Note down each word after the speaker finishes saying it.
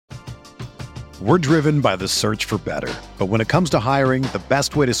We're driven by the search for better. But when it comes to hiring, the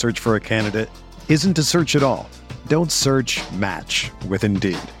best way to search for a candidate isn't to search at all. Don't search, match with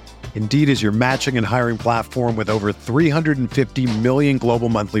Indeed. Indeed is your matching and hiring platform with over 350 million global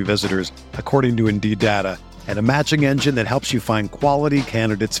monthly visitors, according to Indeed data, and a matching engine that helps you find quality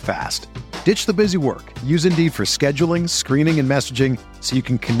candidates fast. Ditch the busy work. Use Indeed for scheduling, screening, and messaging so you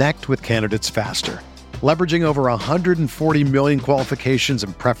can connect with candidates faster. Leveraging over 140 million qualifications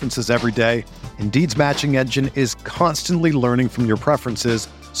and preferences every day, Indeed's matching engine is constantly learning from your preferences,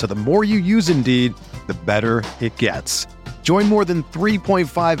 so the more you use Indeed, the better it gets. Join more than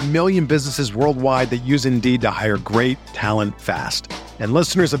 3.5 million businesses worldwide that use Indeed to hire great talent fast. And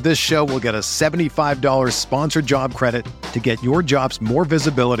listeners of this show will get a $75 sponsored job credit to get your jobs more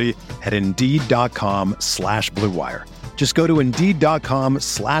visibility at Indeed.com/Blue Wire. Just go to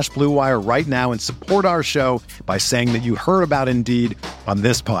Indeed.com/Blue Wire right now and support our show by saying that you heard about Indeed on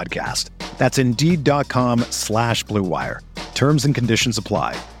this podcast. That's Indeed.com/Blue Wire. Terms and conditions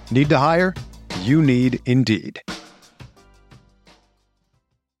apply. Need to hire? You need Indeed. If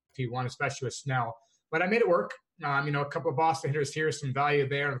you want, especially with Snell. But I made it work. A couple of Boston hitters here, some value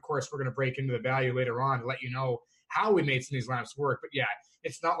there. And, of course, we're going to break into the value later on to let you know how we made some of these lineups work. But, yeah,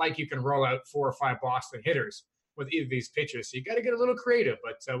 it's not like you can roll out 4 or 5 Boston hitters with either of these pitchers. So you got to get a little creative,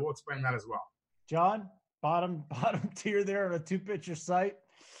 but we'll explain that as well. John, bottom tier there on a 2-pitcher site.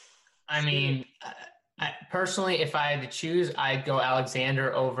 I mean, personally, if I had to choose, I'd go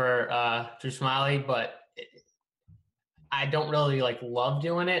Alexander over Drew Smyly, but I don't really love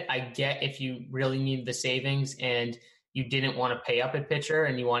doing it. I get if you really need the savings and you didn't want to pay up at pitcher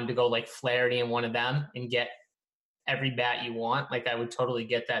and you wanted to go Flaherty and one of them and get every bat you want. I would totally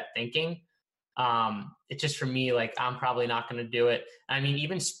get that thinking. It's just for me, I'm probably not going to do it. I mean,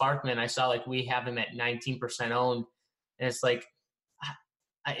 even Sparkman, I saw we have him at 19% owned, and it's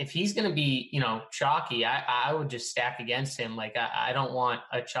if he's going to be, chalky, I would just stack against him. I don't want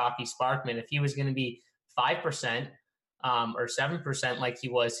a chalky Sparkman. If he was going to be 5%, or 7% like he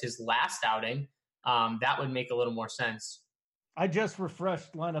was his last outing, that would make a little more sense. I just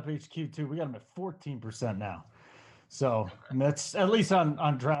refreshed lineup HQ too. We got him at 14% now. So that's at least on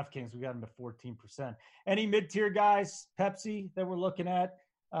DraftKings, we got him at 14%. Any mid-tier guys, Pepsi, that we're looking at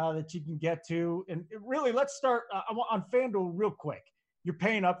that you can get to? And really, let's start on FanDuel real quick. You're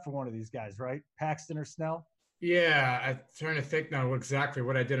paying up for one of these guys, right? Paxton or Snell? Yeah, I'm trying to think now exactly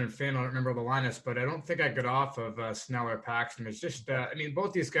what I did in FanDuel. I don't remember the lineups, but I don't think I got off of Snell or Paxton. It's just,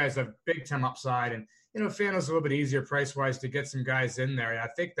 both these guys have big-time upside, and, FanDuel's a little bit easier price-wise to get some guys in there. And I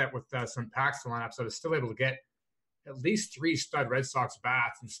think that with some Paxton lineups, I was still able to get at least 3 stud Red Sox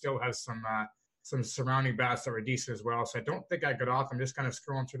bats and still have some surrounding bats that were decent as well. So I don't think I got off. I'm just kind of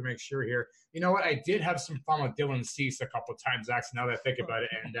scrolling through to make sure here. You know what? I did have some fun with Dylan Cease a couple of times, actually, now that I think about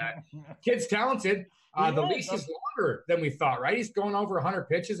it. And kid's talented. The leash is longer than we thought, right? He's going over 100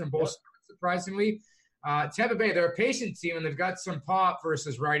 pitches in both, surprisingly. Tampa Bay, they're a patient team, and they've got some pop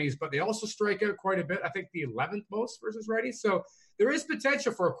versus righties, but they also strike out quite a bit. I think the 11th most versus righties. So there is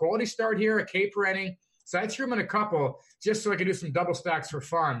potential for a quality start here, a K-per inning. So I threw him in a couple just so I could do some double stacks for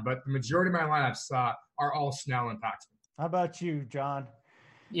fun. But the majority of my lineups are all Snell and Paxton. How about you, John?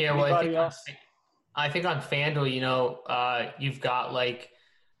 Yeah, well, I think on FanDuel, you've got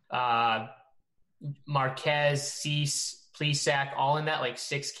Marquez, Cease, Plesac, all in that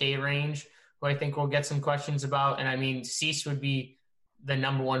 6K range, who I think we'll get some questions about. And I mean, Cease would be the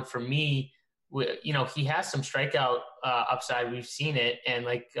number one for me. He has some strikeout upside. We've seen it. And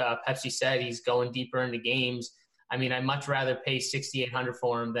Pepsi said, he's going deeper into games. I mean, I'd much rather pay $6,800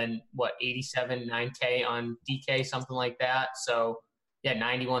 for him than 87, 9K on DK, something like that. So yeah,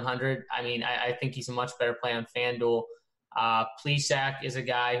 9,100. I mean, I think he's a much better play on FanDuel. Plesac is a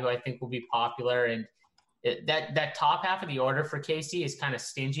guy who I think will be popular, and that top half of the order for Casey is kind of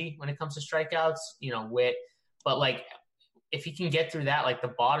stingy when it comes to strikeouts, Witt, but if he can get through that,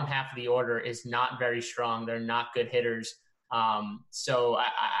 the bottom half of the order is not very strong. They're not good hitters. So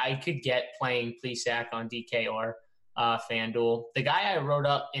I could get playing Plesac on DK or FanDuel. The guy I wrote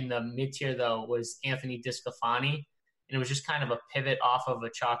up in the mid-tier, though, was Anthony DeSclafani, and it was just kind of a pivot off of a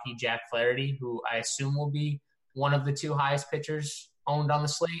chalky Jack Flaherty, who I assume will be one of the 2 highest pitchers owned on the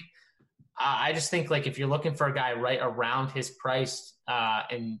slate. I just think if you're looking for a guy right around his price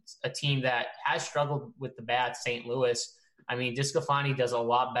and a team that has struggled with the bats, St. Louis, I mean, DeSclafani does a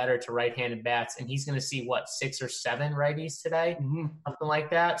lot better to right-handed bats, and he's going to see 6 or 7 righties today, something like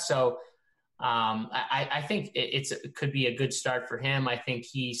that. So I think it could be a good start for him. I think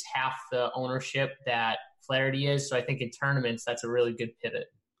he's half the ownership that Flaherty is. So I think in tournaments, that's a really good pivot.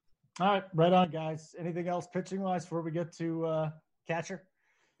 All right. Right on, guys. Anything else pitching wise before we get to catcher?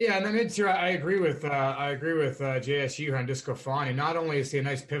 Yeah, and then I agree with JSU on DeSclafani. Not only is he a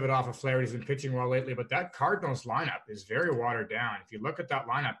nice pivot off of Flaherty, he's been pitching well lately, but that Cardinals lineup is very watered down. If you look at that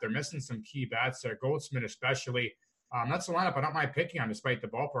lineup, they're missing some key bats there. Goldschmidt especially. That's a lineup I don't mind picking on despite the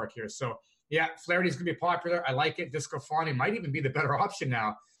ballpark here. So yeah, Flaherty's gonna be popular. I like it. DeSclafani might even be the better option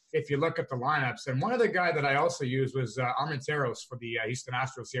now if you look at the lineups. And one other guy that I also used was Armenteros for the Houston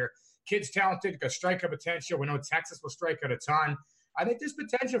Astros here. Kid's talented, got strikeout potential. We know Texas will strike out a ton. I think there's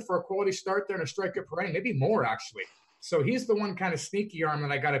potential for a quality start there and a strikeout per inning, maybe more actually. So he's the one kind of sneaky arm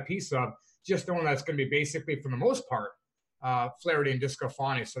that I got a piece of, just the one that's going to be basically, for the most part, Flaherty and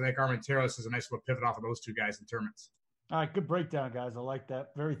DeSclafani. So I think Armenteros is a nice little pivot off of those two guys in tournaments. All right, good breakdown, guys. I like that.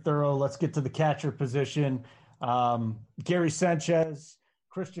 Very thorough. Let's get to the catcher position. Gary Sanchez,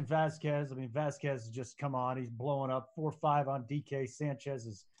 Christian Vasquez. I mean, Vasquez has just come on. He's blowing up 4.5 on DK. Sanchez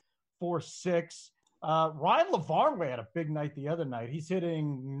is 4.6. Ryan LaVarnway had a big night the other night. He's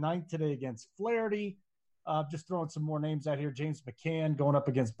hitting ninth today against Flaherty. Just throwing some more names out here. James McCann going up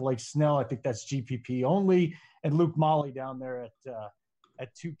against Blake Snell. I think that's GPP only. And Luke Molly down there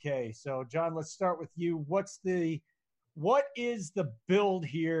at 2K. So, John, let's start with you. What is the build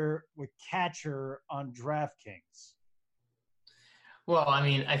here with catcher on DraftKings? Well, I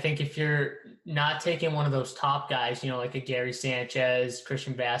mean, I think if you're not taking one of those top guys, like a Gary Sanchez,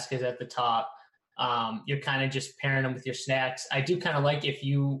 Christian Vasquez at the top, you're kind of just pairing them with your snacks. I do kind of like, if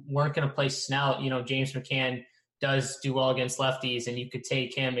you weren't going to play Snell, James McCann does do well against lefties, and you could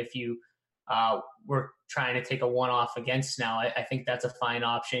take him if you were trying to take a one-off against Snell. I think that's a fine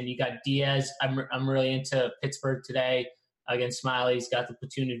option. You got Diaz. I'm really into Pittsburgh today against Smiley. He's got the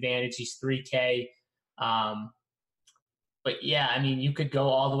platoon advantage. He's 3K. But yeah, I mean, you could go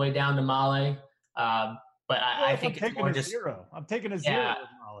all the way down to Male. But I think it's more just zero. I'm taking a zero with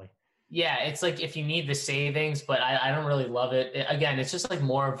Male. Yeah, it's like if you need the savings, but I don't really love it. Again, it's just like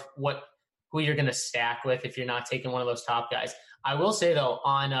more of who you're going to stack with if you're not taking one of those top guys. I will say, though,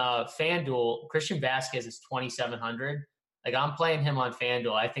 on FanDuel, Christian Vasquez is 2,700. Like, I'm playing him on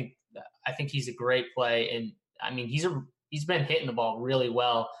FanDuel. I think he's a great play. And, I mean, he's been hitting the ball really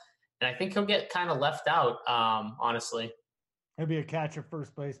well. And I think he'll get kind of left out, honestly. He'll be a catcher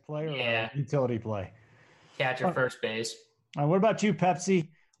first base player or a utility play? Catcher first base. All right, what about you, Pepsi?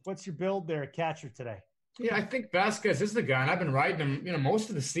 What's your build there at catcher today? Yeah, I think Vasquez is the guy, and I've been riding him, most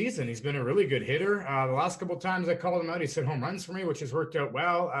of the season. He's been a really good hitter. The last couple of times I called him out, he hit home runs for me, which has worked out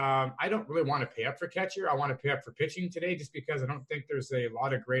well. I don't really want to pay up for catcher. I want to pay up for pitching today, just because I don't think there's a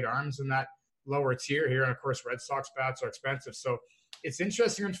lot of great arms in that lower tier here. And of course, Red Sox bats are expensive. So it's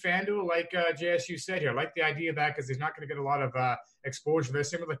interesting on FanDuel, like JSU said here. I like the idea of that because he's not going to get a lot of exposure there.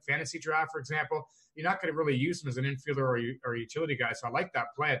 Same with like fantasy draft, for example. You're not going to really use him as an infielder or a utility guy. So I like that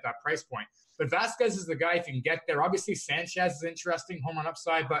play at that price point. But Vasquez is the guy if you can get there. Obviously, Sanchez is interesting, home run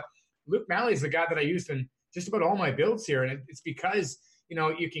upside. But Luke Malley is the guy that I used in just about all my builds here. And it's because,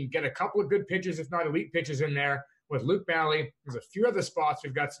 you can get a couple of good pitchers, if not elite pitchers in there. With Luke Malley, there's a few other spots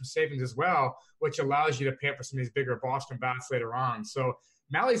we've got some savings as well, which allows you to pay for some of these bigger Boston bats later on. So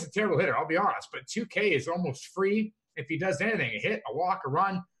Malley's a terrible hitter, I'll be honest, but 2K is almost free. If he does anything, a hit, a walk, a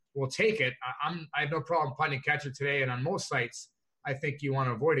run, we'll take it. I have no problem finding a catcher today, and on most sites, I think you want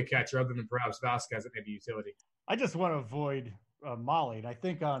to avoid a catcher other than perhaps Vasquez at maybe utility. I just want to avoid Molly, and I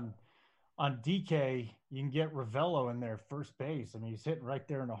think on DK, you can get Ravello in there first base. I mean, he's hitting right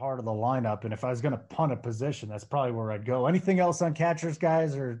there in the heart of the lineup. And if I was going to punt a position, that's probably where I'd go. Anything else on catchers,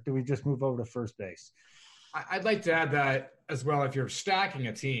 guys, or do we just move over to first base? I'd like to add that as well. If you're stacking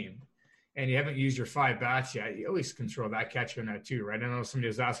a team and you haven't used your 5 bats yet, you always control that catcher in that too, right? I know somebody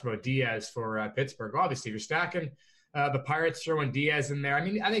was asking about Diaz for Pittsburgh. Obviously, if you're stacking the Pirates, throwing Diaz in there. I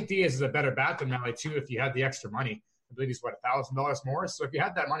mean, I think Diaz is a better bat than Malley too if you had the extra money. I believe he's, $1,000 more? So if you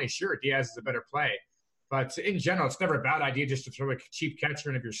had that money, sure, Diaz is a better play. But in general, it's never a bad idea just to throw a cheap catcher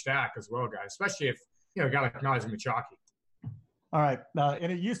into your stack as well, guys, especially if, a guy like Malley's going to be chalky. All right.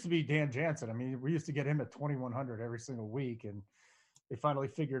 And it used to be Dan Jansen. I mean, we used to get him at 2,100 every single week. And they finally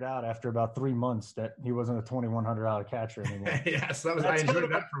figured out after about 3 months that he wasn't a $2,100 catcher anymore. Yes, I enjoyed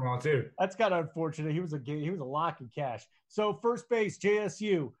that for a while too. That's kind of unfortunate. He was a lock in cash. So first base,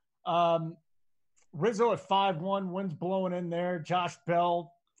 JSU. Rizzo at 5-1, wind's blowing in there. Josh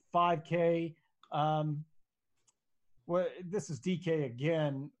Bell, 5K. This is DK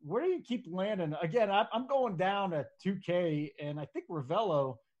again. Where do you keep landing? Again, I'm going down at 2K, and I think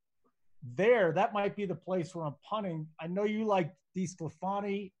Ravello there, that might be the place where I'm punting. I know you like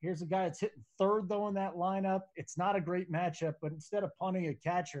DeSclafani. Here's a guy that's hitting third, though, in that lineup. It's not a great matchup, but instead of punting a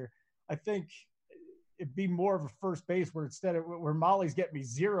catcher, I think it'd be more of a first base where Molly's getting me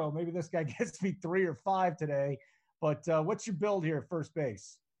 0. Maybe this guy gets me 3 or 5 today. But what's your build here at first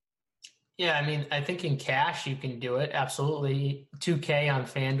base? Yeah, I mean, I think in cash you can do it. Absolutely. 2K on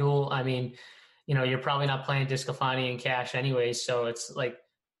FanDuel. I mean, you're probably not playing DeSclafani in cash anyway. So it's like,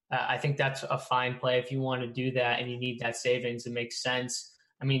 I think that's a fine play if you want to do that and you need that savings. It makes sense.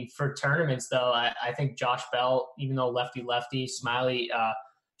 I mean, for tournaments, though, I think Josh Bell, even though lefty, Smiley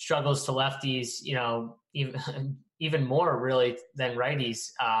struggles to lefties, even more really than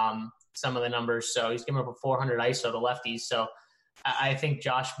righties, some of the numbers. So he's giving up a 400 ISO to lefties. So I think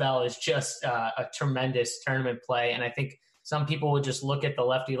Josh Bell is just a tremendous tournament play. And I think some people would just look at the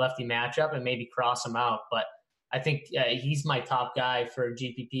lefty-lefty matchup and maybe cross him out. But I think he's my top guy for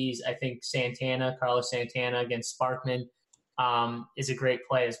GPPs. I think Carlos Santana against Sparkman is a great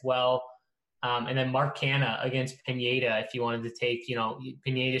play as well. And then Mark Canha against Pineda, if you wanted to take,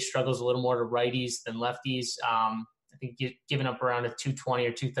 Pineda struggles a little more to righties than lefties. I think giving up around a 220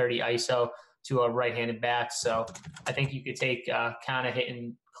 or 230 ISO to a right-handed bat. So I think you could take Canha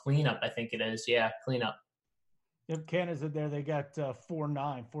hitting cleanup, I think it is. Yeah, cleanup. Yep, Canha's in there. They got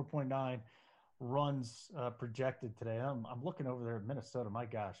 4.9 runs projected today. I'm looking over there at Minnesota. My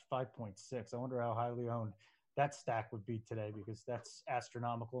gosh, 5.6. I wonder how highly owned that stack would be today because that's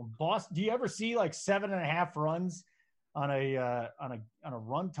astronomical. Boston, do you ever see like 7.5 runs on a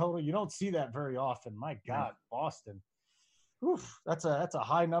run total? You don't see that very often. My God, Boston. Oof, that's a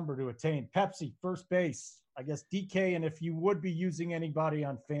high number to attain. Pepsi, first base. I guess DK, and if you would be using anybody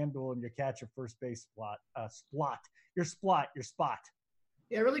on FanDuel and you catch a first base spot.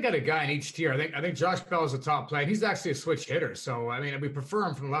 Yeah, I really got a guy in each tier. I think Josh Bell is a top play. He's actually a switch hitter. So, I mean, we prefer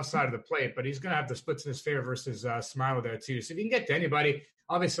him from the left side of the plate, but he's going to have the splits in his favor versus Smiley there, too. So if you can get to anybody,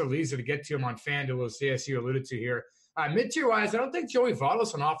 obviously it's easier to get to him on FanDuel, as JSU alluded to here. Mid-tier wise, I don't think Joey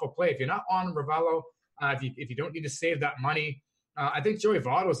Votto's an awful play. If you're not on Ravello, if you don't need to save that money, I think Joey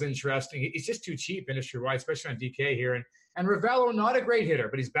Votto's interesting. He's just too cheap industry-wide, especially on DK here. And Ravello, not a great hitter,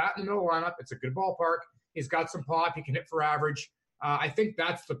 but he's batting in the middle lineup. It's a good ballpark. He's got some pop. He can hit for average. I think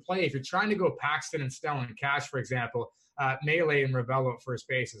that's the play. If you're trying to go Paxton and Snell and Cash, for example, Melee and Ravello at first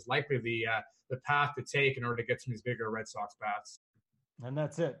base is likely the path to take in order to get some of these bigger Red Sox bats. And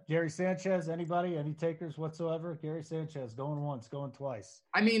that's it. Gary Sanchez, anybody, any takers whatsoever? Gary Sanchez going once, going twice.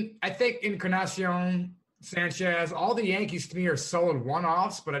 I mean, I think Encarnacion, Sanchez, all the Yankees to me are solid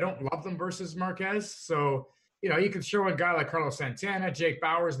one-offs, but I don't love them versus Marquez. So, you could show a guy like Carlos Santana, Jake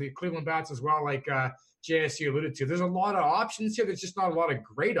Bauers, the Cleveland bats as well, like JSU alluded to. There's a lot of options here. There's just not a lot of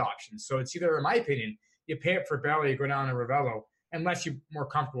great options. So it's either, in my opinion, you pay it for Belly, you go down to Ravello, unless you're more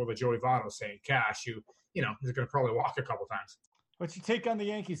comfortable with Joey Votto saying Cash, who, is going to probably walk a couple times. What's your take on the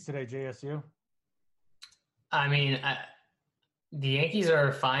Yankees today, JSU? I mean, the Yankees are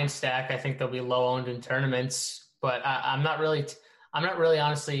a fine stack. I think they'll be low owned in tournaments, but I'm not really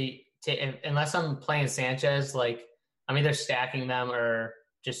honestly, unless I'm playing Sanchez, I'm either stacking them or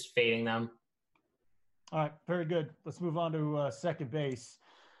just fading them. All right, very good. Let's move on to second base,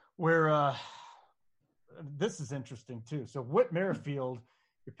 where this is interesting too. So Whit Merrifield,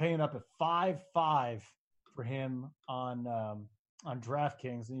 you're paying up at 5.5 for him on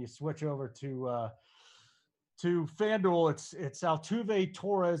DraftKings, and you switch over to FanDuel. It's Altuve,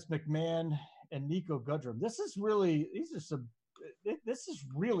 Torres, McMahon, and Nico Goodrum. This is really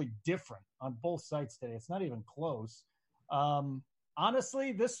different on both sites today. It's not even close.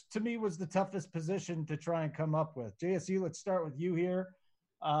 Honestly, this to me was the toughest position to try and come up with. JSU, let's start with you here.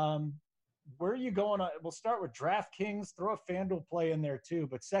 Where are you going? We'll start with DraftKings. Throw a FanDuel play in there too,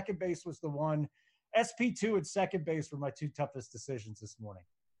 but second base was the one. SP2 and second base were my two toughest decisions this morning.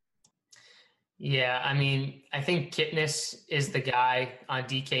 Yeah, I mean, I think Kipnis is the guy on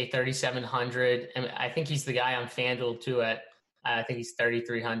DK 3,700, and I think he's the guy on FanDuel too. I think he's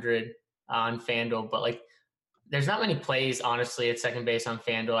 3,300 on FanDuel, but there's not many plays honestly at second base on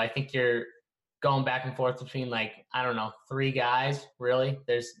FanDuel. I think you're going back and forth between three guys. Really,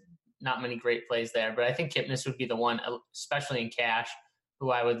 there's not many great plays there, but I think Kipnis would be the one, especially in cash,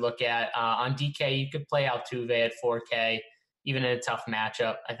 who I would look at. On DK, you could play Altuve at 4K, even in a tough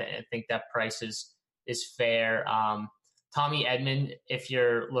matchup. I think that price is fair. Tommy Edman, if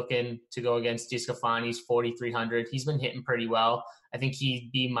you're looking to go against DeSclafani's 4,300, he's been hitting pretty well. I think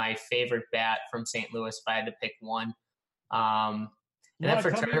he'd be my favorite bat from St. Louis if I had to pick one. And then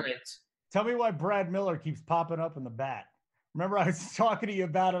for tournaments. Tell me why Brad Miller keeps popping up in the bat. Remember, I was talking to you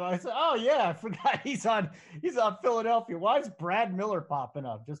about him. I said, "Oh yeah, I forgot he's on Philadelphia. Why is Brad Miller popping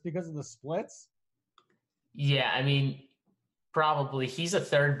up? Just because of the splits?" Yeah, I mean, probably he's a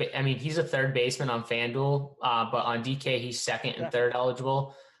third baseman on FanDuel, but on DK he's second and third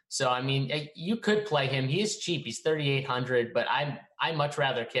eligible. So I mean, you could play him. He is cheap. He's 3,800, but I much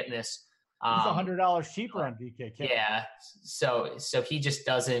rather Kipnis. He's $100 cheaper on DK. Yeah, so he just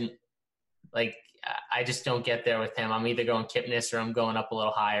doesn't. Like, I just don't get there with him. I'm either going Kipnis or I'm going up a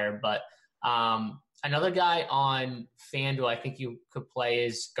little higher. But another guy on FanDuel I think you could play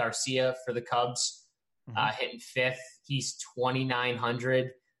is Garcia for the Cubs, hitting fifth. He's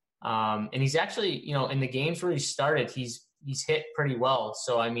 2,900. And he's actually, in the games where he started, he's hit pretty well.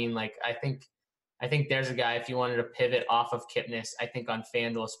 So, I mean, like, I think there's a guy, if you wanted to pivot off of Kipnis, I think on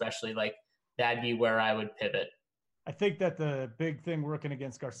FanDuel especially, like, that'd be where I would pivot. I think that the big thing working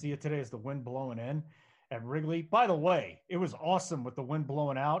against Garcia today is the wind blowing in at Wrigley. By the way, it was awesome with the wind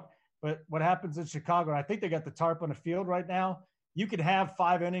blowing out. But what happens in Chicago, and I think they got the tarp on the field right now, you could have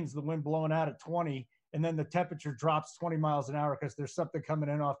 5 innings, the wind blowing out at 20, and then the temperature drops 20 miles an hour because there's something coming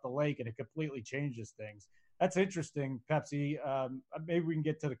in off the lake, and it completely changes things. That's interesting, Pepsi. Maybe we can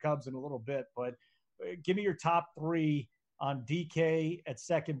get to the Cubs in a little bit, but give me your top 3 on DK at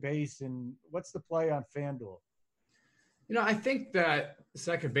second base, and what's the play on FanDuel? I think that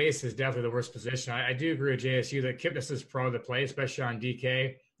second base is definitely the worst position. I do agree with JSU that Kipnis is probably the play, especially on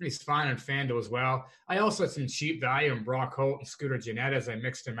DK. He's fine on FanDuel as well. I also had some cheap value in Brock Holt and Scooter Gennett as I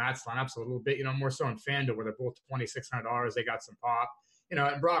mixed and matched lineups a little bit, more so on FanDuel where they're both $2,600. They got some pop.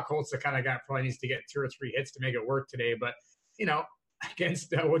 And Brock Holt's the kind of guy probably needs to get 2 or 3 hits to make it work today. But, against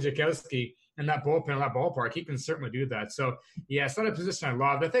Wojciechowski and that bullpen, that ballpark, he can certainly do that. So, yeah, it's not a position I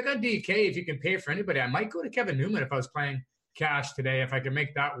love. I think on DK, if you can pay for anybody, I might go to Kevin Newman if I was playing cash today, if I can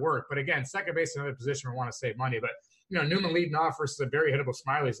make that work. But again, second base is another position where I want to save money. But, Newman leading off versus a very hittable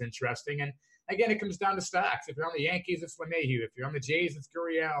Smiley is interesting. And again, it comes down to stacks. If you're on the Yankees, it's LeMahieu. If you're on the Jays, it's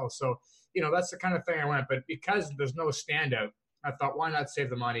Gurriel. So, that's the kind of thing I went. But because there's no standout, I thought, why not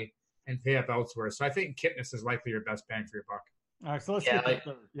save the money and pay up elsewhere? So I think Kipnis is likely your best bang for your buck. All right, so let's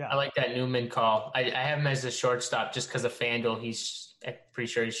I like that Newman call. I have him as a shortstop just because of FanDuel. I'm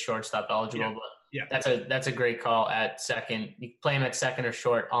pretty sure he's shortstop eligible, but that's a great call at second. You can play him at second or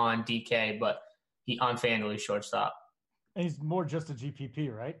short on DK, but on FanDuel he's shortstop. And he's more just a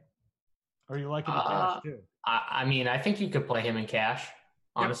GPP, right? Or you like him in cash too? I mean, I think you could play him in cash,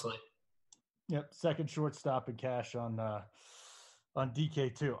 honestly. Yep, second shortstop in cash on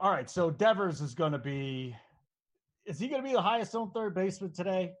DK too. All right, so Devers is going to be. Is he going to be the highest owned third baseman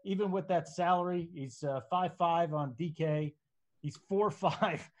today, even with that salary? He's 5.5 on DK. He's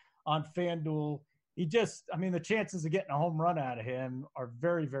 4.5 on FanDuel. The chances of getting a home run out of him are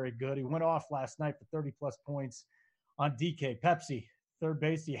very, very good. He went off last night for 30-plus points on DK. Pepsi, third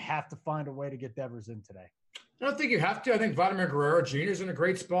base, you have to find a way to get Devers in today. I don't think you have to. I think Vladimir Guerrero Jr. is in a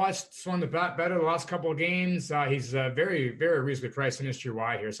great spot. Swung the bat better the last couple of games. He's very, very reasonably priced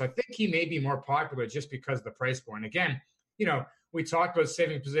industry-wide here. So I think he may be more popular just because of the price point. Again, we talked about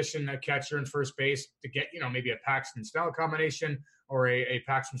saving position at catcher and first base to get, maybe a Paxton Snell combination or a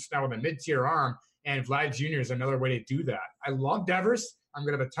Paxton Snell with a mid-tier arm. And Vlad Jr. is another way to do that. I love Devers. I'm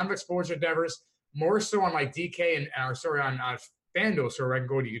going to have a ton of exposure to Devers, more so on like DK on FanDuel, so I can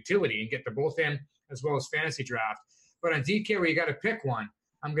go to utility and get the both in, as well as fantasy draft. But on DK, where you got to pick one,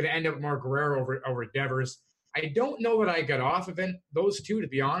 I'm going to end up with more Guerrero over Devers. I don't know what I got off of those two, to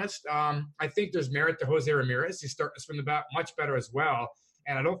be honest. I think there's merit to Jose Ramirez. He's starting to swing the bat much better as well.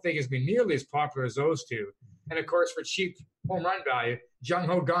 And I don't think he's been nearly as popular as those two. And, of course, for cheap home run value, Jung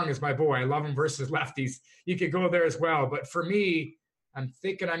Ho Kang is my boy. I love him versus lefties. You could go there as well. But for me, I'm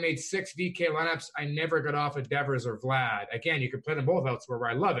thinking I made 6 DK lineups. I never got off of Devers or Vlad. Again, you could play them both elsewhere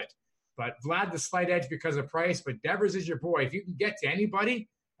where I love it. But Vlad, the slight edge because of price, but Devers is your boy. If you can get to anybody,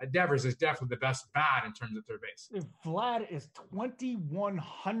 Devers is definitely the best bat in terms of third base. Vlad is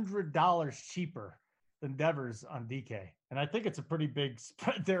 $2,100 cheaper than Devers on DK. And I think it's a pretty big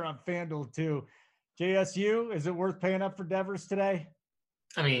spread there on FanDuel too. JSU, is it worth paying up for Devers today?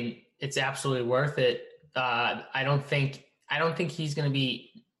 I mean, it's absolutely worth it. I don't think he's going to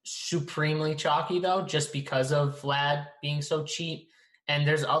be supremely chalky though, just because of Vlad being so cheap. And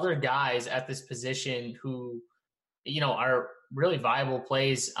there's other guys at this position who, are really viable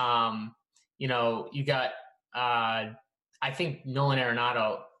plays. You got, I think Nolan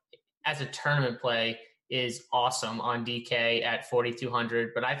Arenado as a tournament play is awesome on DK at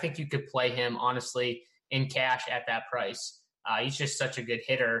 4,200, but I think you could play him honestly in cash at that price. He's just such a good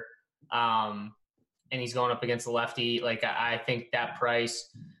hitter. And he's going up against the lefty. Like I think that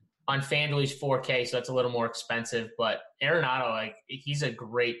price on FanDuel is 4K, so that's a little more expensive. But Arenado, he's a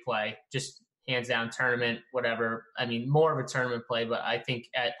great play, just hands down tournament, whatever. I mean, more of a tournament play, but I think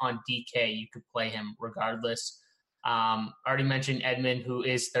on DK you could play him regardless. Already mentioned Edman, who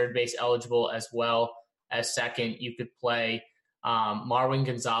is third base eligible as well as second. You could play Marwin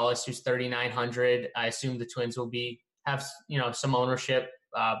Gonzalez, who's 3,900. I assume the Twins will have some ownership,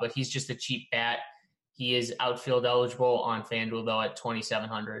 but he's just a cheap bat. He is outfield eligible on FanDuel, though, at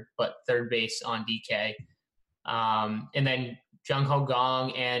 2,700, but third base on DK. And then Jung Ho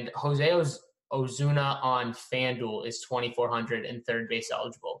Gong and Jose Ozuna on FanDuel is 2,400 and third base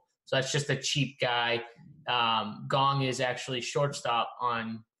eligible. So that's just a cheap guy. Gong is actually shortstop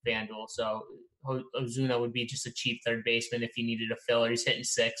on FanDuel, so Ozuna would be just a cheap third baseman if you needed a filler. He's hitting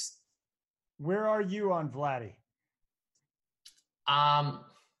sixth. Where are you on Vladdy?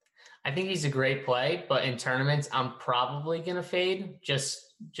 I think he's a great play, but in tournaments, I'm probably going to fade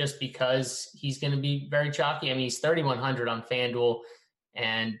just because he's going to be very chalky. I mean, he's 3,100 on FanDuel,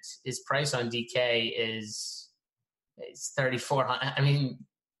 and his price on DK is 3,400. I mean,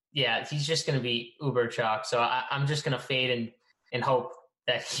 yeah, he's just going to be uber chalk. So I'm just going to fade and hope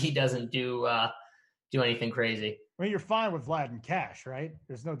that he doesn't do anything crazy. I mean, you're fine with Vlad in cash, right?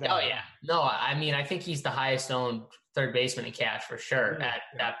 There's no doubt. Oh, yeah. No, I mean, I think he's the highest owned third baseman in cash for sure at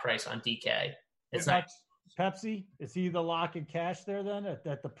that price on DK. It's not Pepsi. Is he the lock in cash there then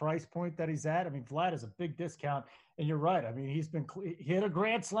at the price point that he's at? I mean, Vlad is a big discount, and you're right. I mean, he hit a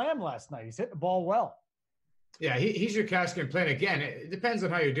grand slam last night. He's hitting the ball well. Yeah, he's your cash game play. And again, it depends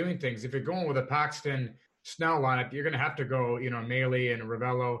on how you're doing things. If you're going with a Paxton Snell lineup, you're going to have to go, Maile and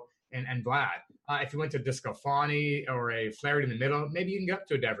Ravello and Vlad. If you went to Discofani or a Flaherty in the middle, maybe you can get up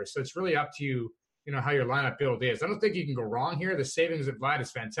to a Devers. So it's really up to you, how your lineup build is. I don't think you can go wrong here. The savings of Vlad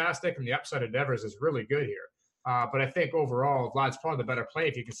is fantastic, and the upside of Devers is really good here. But I think overall, Vlad's probably the better play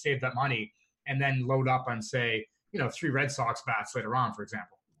if you can save that money and then load up on, say, 3 Red Sox bats later on, for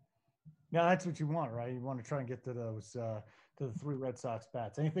example. Now, that's what you want, right? You want to try and get to those to the 3 Red Sox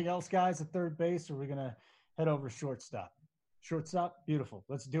bats. Anything else, guys, at third base, or are we going to head over to shortstop? Shortstop, beautiful.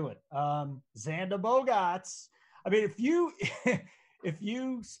 Let's do it. Xander Bogaerts. I mean, if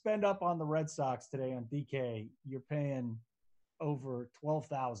you spend up on the Red Sox today on DK, you're paying over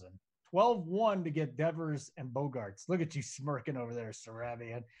 $12,000. 12-1 to get Devers and Bogaerts. Look at you smirking over there,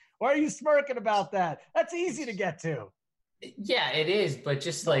 Sarabian. Why are you smirking about that? That's easy to get to. Yeah, it is, but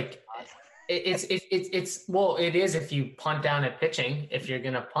just like it is if you punt down at pitching. If you're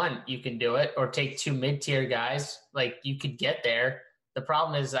gonna punt, you can do it, or take 2 mid-tier guys. Like, you could get there. The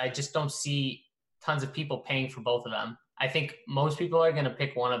problem is I just don't see tons of people paying for both of them. I think most people are gonna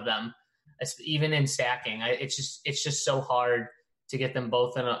pick one of them, even in stacking. It's just so hard to get them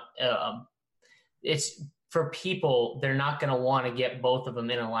both in it's for people, they're not gonna want to get both of them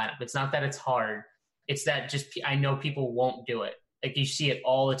in a lineup. It's not that it's hard. It's that just I know people won't do it. Like, you see it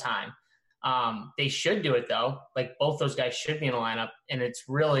all the time. They should do it, though. Like, both those guys should be in a lineup. And it's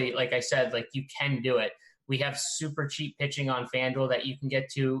really, like I said, like, you can do it. We have super cheap pitching on FanDuel that you can get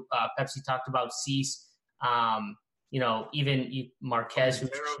to. Pepsi talked about Cease. Even Marquez.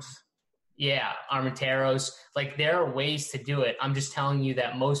 Armenteros. Like, there are ways to do it. I'm just telling you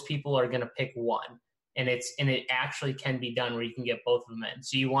that most people are going to pick one. And it actually can be done where you can get both of them in.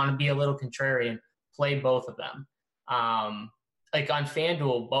 So you want to be a little contrarian. Play both of them. Like on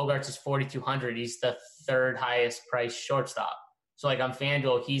FanDuel, Bogaerts is 4,200. He's the third highest priced shortstop. So like on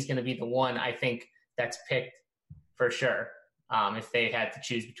FanDuel, he's going to be the one I think that's picked for sure. If they had to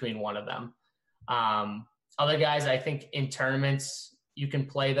choose between one of them. Other guys, I think in tournaments you can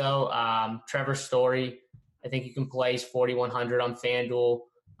play though. Trevor Story, I think you can play. He's 4,100 on FanDuel.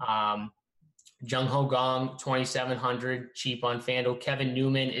 Jung Ho Gong, 2,700, cheap on FanDuel. Kevin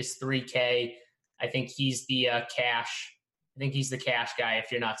Newman is $3K. I think he's the cash. I think he's the cash guy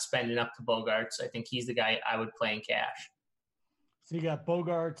if you're not spending up to Bogaerts. I think he's the guy I would play in cash. So you got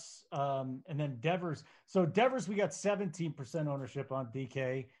Bogaerts and then Devers. So Devers, we got 17% ownership on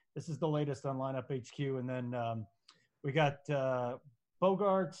DK. This is the latest on Lineup HQ. And then we got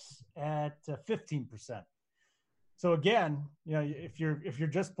Bogaerts at 15%. So again, if you're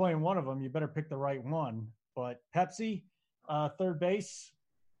just playing one of them, you better pick the right one. But Pepsi, third base,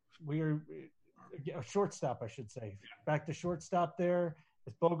 shortstop, I should say. Back to shortstop there.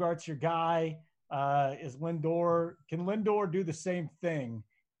 Is Bogaerts your guy? Is Lindor? Can Lindor do the same thing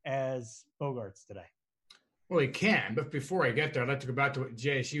as Bogaerts today? Well, he can, but before I get there, I'd like to go back to what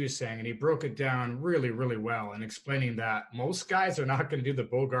JSU was saying, and he broke it down really, really well in explaining that most guys are not going to do the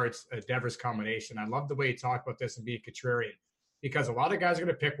Bogaerts-Devers combination. I love the way he talked about this and being contrarian, because a lot of guys are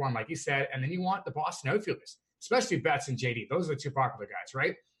going to pick one, like he said, and then you want the Boston outfielders, especially Betts and JD. Those are the 2 popular guys,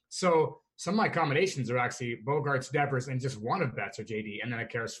 right? So some of my combinations are actually Bogaerts, Devers, and just one of Betts or JD, and then I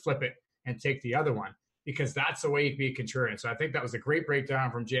can flip it and take the other one, because that's the way you can be contrarian. So I think that was a great breakdown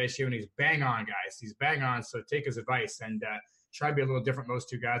from JSU, and he's bang on, guys. He's bang on, so take his advice and try to be a little different from those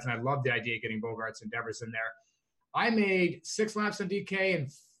 2 guys. And I love the idea of getting Bogaerts and Devers in there. I made 6 laps on DK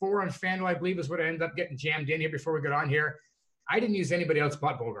and 4 on FanDuel, I believe is what I ended up getting jammed in here before we got on here. I didn't use anybody else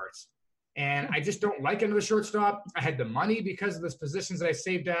but Bogaerts. And I just don't like another shortstop. I had the money because of those positions that I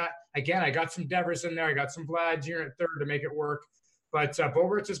saved at. Again, I got some Devers in there. I got some Vlad Jr. at third to make it work. But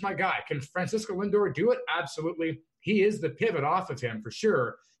Bogaerts is my guy. Can Francisco Lindor do it? Absolutely. He is the pivot off of him for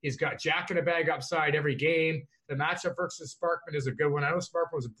sure. He's got Jack in a bag upside every game. The matchup versus Sparkman is a good one. I know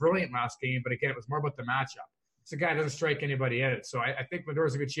Sparkman was brilliant last game, but again, it was more about the matchup. It's a guy that doesn't strike anybody out. So I think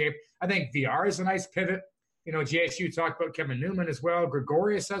Lindor's in good shape. I think VR is a nice pivot. You know, JSU talked about Kevin Newman as well.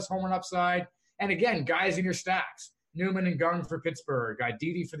 Gregorius has home run upside. And again, guys in your stacks. Newman and Gung for Pittsburgh.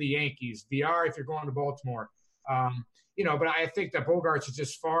 Didi for the Yankees. VR if you're going to Baltimore. But I think that Bogaerts is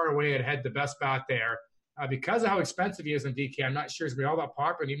just far away ahead the best bat there. Because of how expensive he is in DK, I'm not sure he's going to be all that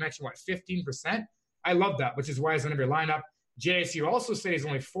popular. And you mentioned, 15%? I love that, which is why he's in every lineup. JSU also says he's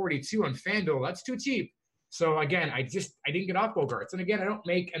only 42 on FanDuel. That's too cheap. So, again, I didn't get off Bogaerts. And, again, I don't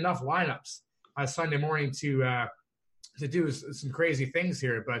make enough lineups Sunday morning to do some crazy things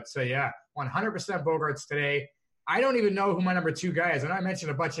here. But, 100% Bogaerts today. I don't even know who my number 2 guy is. And I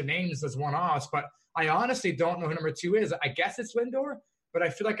mentioned a bunch of names as one-offs, but I honestly don't know who number 2 is. I guess it's Lindor, but I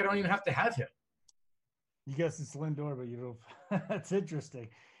feel like I don't even have to have him. You guess it's Lindor, but you don't. That's interesting.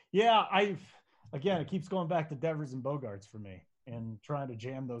 Yeah, it keeps going back to Devers and Bogaerts for me, and trying to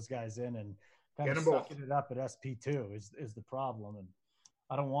jam those guys in and kind of sucking it up at SP2 is the problem. And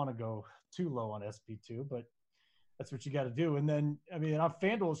I don't want to go too low on SP2, but that's what you got to do. And then, on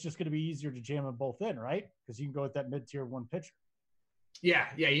FanDuel, it's just going to be easier to jam them both in, right? Because you can go with that mid-tier one pitcher. Yeah,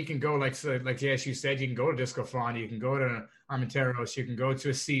 you can go like JSU said. You can go to Disco Fond, you can go to Armenteros, you can go to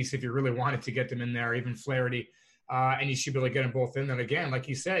a Cease if you really wanted to get them in there, even Flaherty, and you should be able to get them both in. Then again, like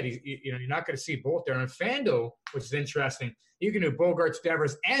you said, you're not going to see both there. And FanDuel, which is interesting, you can do Bogaerts,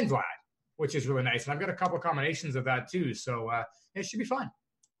 Devers, and Vlad, which is really nice. And I've got a couple of combinations of that too, so it should be fun.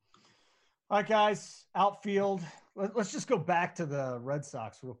 All right, guys, outfield. Let's just go back to the Red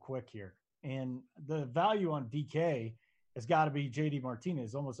Sox real quick here, and the value on DK has got to be JD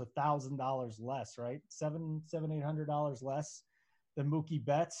Martinez, almost $1,000 less, right? $800 less than Mookie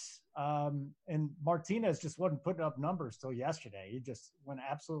Betts. And Martinez just wasn't putting up numbers till yesterday. He just went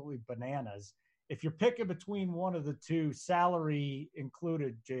absolutely bananas. If you're picking between one of the two, salary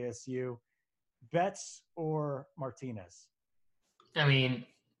included, JSU, Betts or Martinez?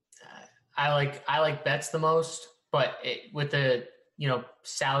 I like Betts the most, but with the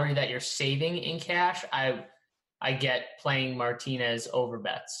salary that you're saving in cash, I get playing Martinez over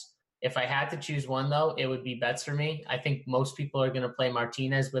Betts. If I had to choose one, though, it would be Betts for me. I think most people are going to play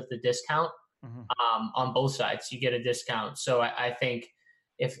Martinez with the discount on both sides. You get a discount. So I think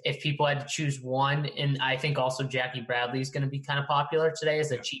if people had to choose one, and I think also Jackie Bradley is going to be kind of popular today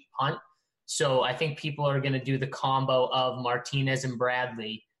as a cheap punt. So I think people are going to do the combo of Martinez and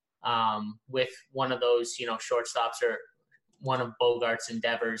Bradley with one of those, shortstops or one of Bogaerts and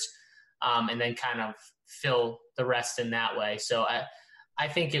Devers, and then kind of fill the rest in that way. So I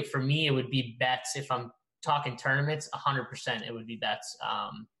think for me, it would be Betts. If I'm talking tournaments, 100% it would be Betts.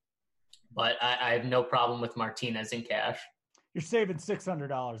 But I have no problem with Martinez in cash. You're saving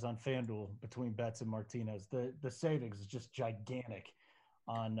 $600 on FanDuel between Betts and Martinez. The savings is just gigantic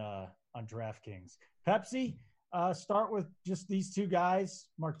on DraftKings. Pepsi, start with just these two guys,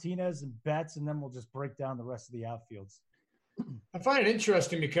 Martinez and Betts, and then we'll just break down the rest of the outfields. I find it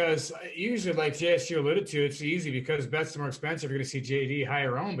interesting because usually, like JSU alluded to, it's easy because Betts is more expensive. You're going to see JD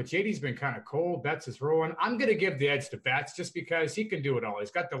higher owned, but JD's been kind of cold. Betts is rolling. I'm going to give the edge to Betts just because he can do it all.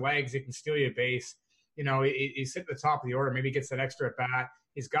 He's got the legs. He can steal you a base. He's at the top of the order. Maybe he gets that extra at bat.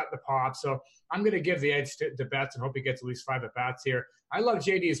 He's got the pop. So I'm going to give the edge to Betts and hope he gets at least 5 at bats here. I love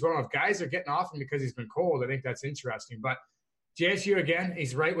JD as well. If guys are getting off him because he's been cold, I think that's interesting. But JSU, again,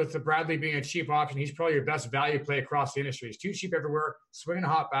 he's right with the Bradley being a cheap option. He's probably your best value play across the industry. He's too cheap everywhere, swinging a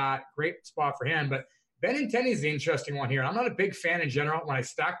hot bat, great spot for him. But Benintendi is the interesting one here. I'm not a big fan in general. When I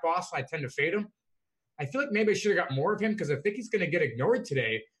stack Boston, I tend to fade him. I feel like maybe I should have got more of him because I think he's going to get ignored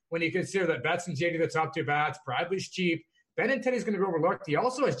today when you consider that Betts and JD, the top 2 bats, Bradley's cheap. Benintendi's going to go overlooked. He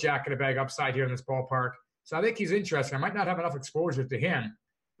also has Jack in a bag upside here in this ballpark. So I think he's interesting. I might not have enough exposure to him,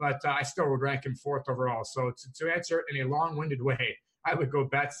 but I still would rank him 4th overall. So to answer it in a long-winded way, I would go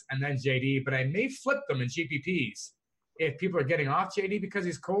Betts and then JD, but I may flip them in GPPs if people are getting off JD because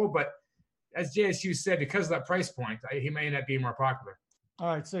he's cold. But as JSU said, because of that price point, he may end up being more popular. All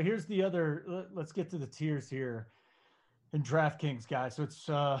right, so here's the other – let's get to the tiers here in DraftKings, guys. So it's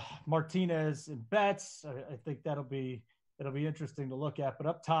Martinez and Betts. I think it'll be interesting to look at. But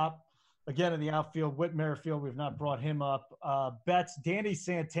up top, again, in the outfield, Whit Merrifield, we've not brought him up. Betts, Danny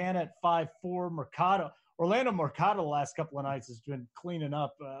Santana at 5'4", Mercado. Orlando Mercado the last couple of nights has been cleaning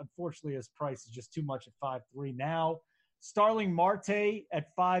up. Unfortunately, his price is just too much at 5'3". Now Starling Marte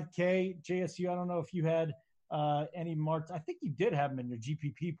at 5K. JSU, I don't know if you had any Marte. I think you did have him in your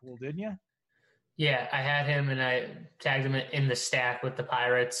GPP pool, didn't you? Yeah, I had him, and I tagged him in the stack with the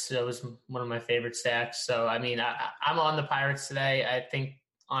Pirates. That was one of my favorite stacks. So, I mean, I'm on the Pirates today. I think,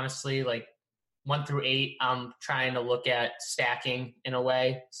 honestly, like 1 through 8, I'm trying to look at stacking in a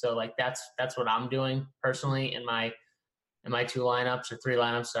way. So, like, that's what I'm doing personally in my 2 lineups or 3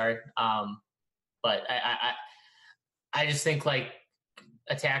 lineups. Sorry, but I just think like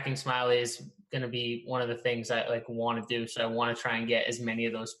attacking Smiley is going to be one of the things I like want to do. So I want to try and get as many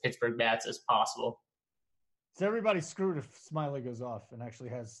of those Pittsburgh bats as possible. So everybody's screwed if Smiley goes off and actually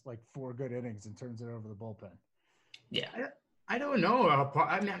has like 4 good innings and turns it over the bullpen. Yeah. I don't know.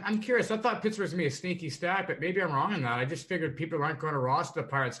 I mean, I'm curious. I thought Pittsburgh was going to be a sneaky stack, but maybe I'm wrong on that. I just figured people aren't going to roster the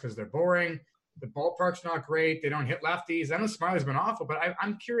Pirates because they're boring. The ballpark's not great. They don't hit lefties. I know Smiley's been awful, but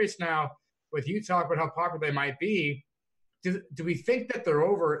I'm curious now with you talk about how popular they might be. Do we think that they're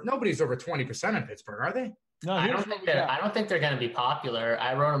over? Nobody's over 20% in Pittsburgh, are they? No, I don't think they're going to be popular.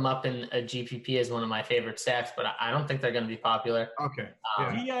 I wrote them up in a GPP as one of my favorite stacks, but I don't think they're going to be popular. Okay.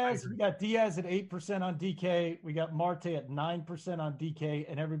 We got Diaz at 8% on DK. We got Marte at 9% on DK,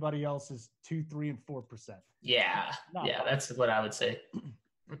 and everybody else is 2, 3, and 4%. Yeah, that's what I would say.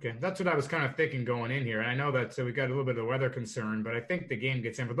 Okay, that's what I was kind of thinking going in here. And I know that we got a little bit of the weather concern, but I think the game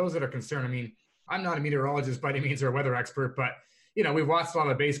gets in. For those that are concerned, I mean, I'm not a meteorologist by any means or a weather expert, but, you know, we've watched a lot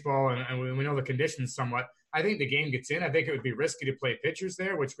of baseball and we know the conditions somewhat. I think the game gets in. I think it would be risky to play pitchers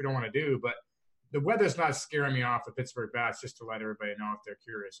there, which we don't want to do. But the weather's not scaring me off the Pittsburgh bats, just to let everybody know if they're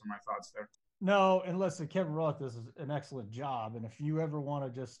curious on my thoughts there. No, and listen, Kevin Roth does an excellent job. And if you ever want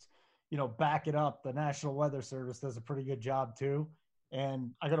to just, you know, back it up, the National Weather Service does a pretty good job too.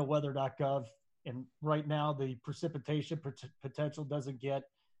 And I go to weather.gov, and right now the precipitation potential doesn't get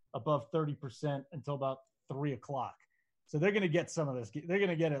above 30% until about 3 o'clock. So they're going to get some of this. They're going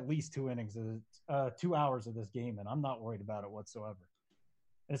to get at least 2 innings, 2 hours of this game, and I'm not worried about it whatsoever.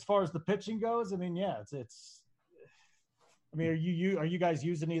 And as far as the pitching goes, I mean, yeah, it's. I mean, are you guys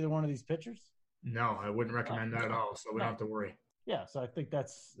using either one of these pitchers? No, I wouldn't recommend that at all. So we don't have to worry. Yeah, so I think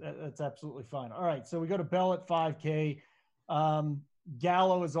that's absolutely fine. All right, so we go to Bell at 5K.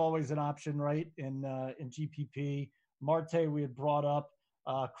 Gallo is always an option, right? In GPP. Marte we had brought up.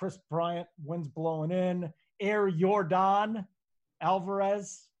 Chris Bryant, wind's blowing in. Air Jordan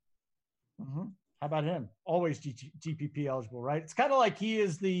Alvarez. Mm-hmm. How about him? Always GPP eligible, right? It's kind of like he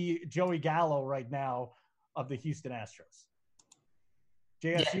is the Joey Gallo right now of the Houston Astros.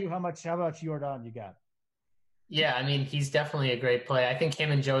 JSU, how about Jordan you got? Yeah, I mean, he's definitely a great play. I think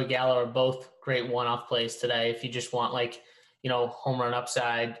him and Joey Gallo are both great one-off plays today. If you just want, like, you know, home run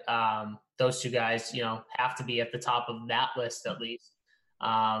upside, those 2 guys, you know, have to be at the top of that list at least.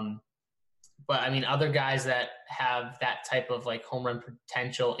 But I mean, other guys that have that type of like home run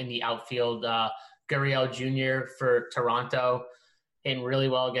potential in the outfield, Gurriel Jr. for Toronto, hitting really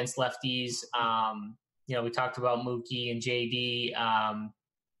well against lefties. You know, we talked about Mookie and JD.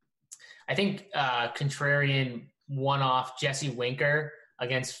 I think contrarian one-off Jesse Winker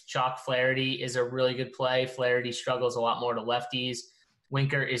against Chalk Flaherty is a really good play. Flaherty struggles a lot more to lefties.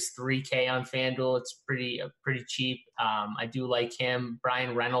 Winker is $3K on FanDuel. It's pretty cheap. I do like him.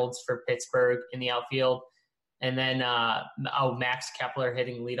 Brian Reynolds for Pittsburgh in the outfield. And then, Max Kepler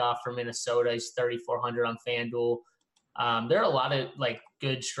hitting leadoff for Minnesota. He's 3,400 on FanDuel. There are a lot of, like,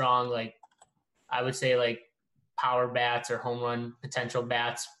 good, strong, like, I would say, like, power bats or home run potential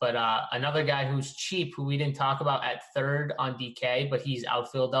bats. But another guy who's cheap, who we didn't talk about at 3rd on DK, but he's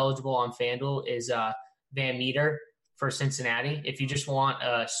outfield eligible on FanDuel, is Van Meter for Cincinnati. If you just want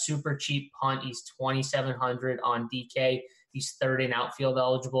a super cheap punt, he's 2,700 on DK. He's 3rd in outfield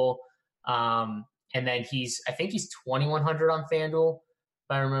eligible. And then I think he's 2,100 on FanDuel, if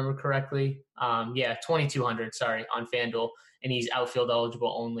I remember correctly. 2,200, on FanDuel. And he's outfield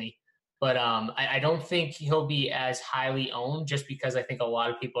eligible only. But I don't think he'll be as highly owned, just because I think a lot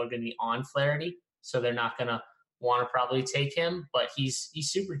of people are going to be on Flaherty. So they're not going to want to probably take him. But he's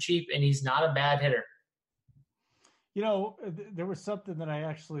super cheap, and he's not a bad hitter. You know, there was something that I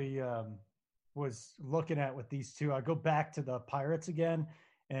actually was looking at with these 2. I go back to the Pirates again,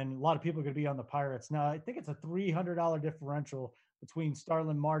 and a lot of people are going to be on the Pirates. Now, I think it's a $300 differential between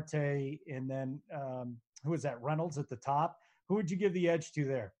Starling Marte and then, who is that, Reynolds at the top. Who would you give the edge to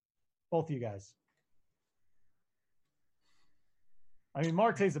there? Both of you guys. I mean,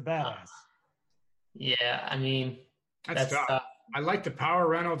 Marte's a badass. Yeah, I mean, that's tough. I like the power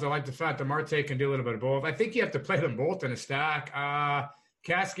Reynolds. I like the fact that Marte can do a little bit of both. I think you have to play them both in a stack.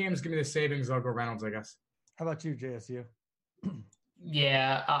 Cash games, give me the savings. I'll go Reynolds, I guess. How about you, JSU?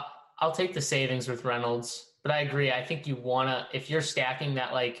 Yeah, I'll take the savings with Reynolds. But I agree. I think you want to, if you're stacking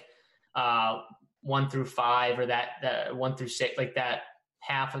that like 1 through 5 or that 1 through 6, like that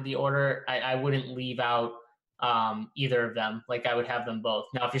half of the order, I wouldn't leave out either of them. Like I would have them both.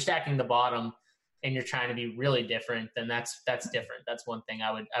 Now, if you're stacking the bottom and you're trying to be really different, then that's different. That's one thing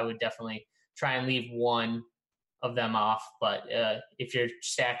I would definitely try and leave one of them off. But if you're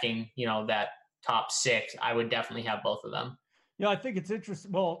stacking, that top 6, I would definitely have both of them. Yeah, I think it's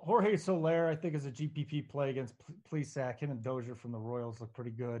interesting. Well, Jorge Soler, I think, is a GPP play against Plesac. Him and Dozier from the Royals look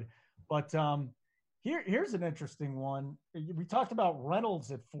pretty good. But here's an interesting one. We talked about Reynolds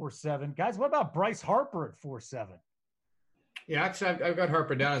at 4.7. Guys, what about Bryce Harper at 4.7? Yeah, actually, I've got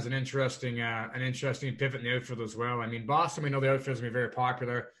Harper down as an interesting pivot in the outfield as well. I mean, Boston, we know the outfield is going to be very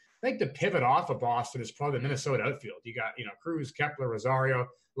popular. I think the pivot off of Boston is probably the Minnesota outfield. You got, Cruz, Kepler, Rosario.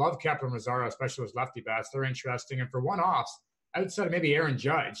 Love Kepler and Rosario, especially those lefty bats. They're interesting. And for one-offs, outside of maybe Aaron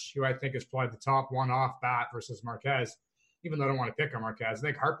Judge, who I think is probably the top one-off bat versus Marquez, even though I don't want to pick on Marquez, I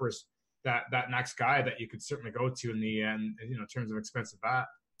think Harper's that next guy that you could certainly go to in the end, in terms of expensive bat.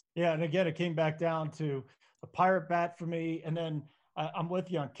 Yeah, and again, it came back down to a Pirate bat for me. And then I'm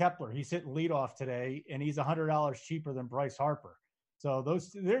with you on Kepler. He's hitting leadoff today, and he's $100 cheaper than Bryce Harper. So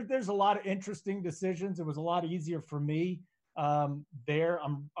there's a lot of interesting decisions. It was a lot easier for me there.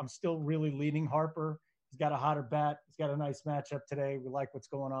 I'm still really leaning Harper. He's got a hotter bat. He's got a nice matchup today. We like what's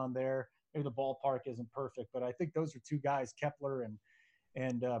going on there. Maybe the ballpark isn't perfect, but I think those are two guys, Kepler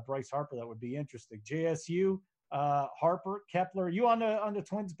and Bryce Harper, that would be interesting. JSU, Harper, Kepler. You on the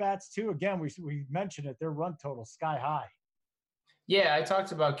Twins bats too? Again, we mentioned it. Their run total sky high. Yeah, I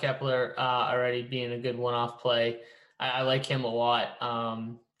talked about Kepler already being a good one-off play. I like him a lot.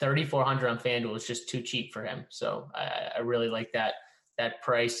 3,400 on FanDuel is just too cheap for him. So I really like that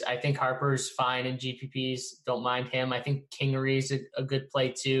price. I think Harper's fine in GPPs. Don't mind him. I think Kingery is a good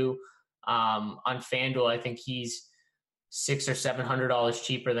play too. On FanDuel, I think he's $600 or $700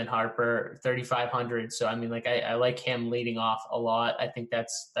 cheaper than Harper, 3,500. So I mean, like I like him leading off a lot. I think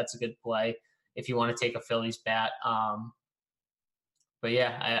that's a good play if you want to take a Phillies bat. But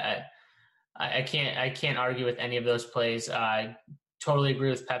yeah, I can't argue with any of those plays. I totally agree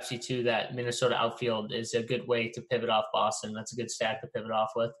with Pepsi too that Minnesota outfield is a good way to pivot off Boston. That's a good stack to pivot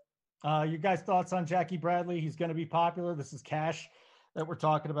off with. You guys' thoughts on Jackie Bradley? He's going to be popular. This is cash that we're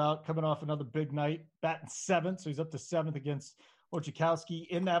talking about, coming off another big night, batting 7th. So he's up to 7th against Wojciechowski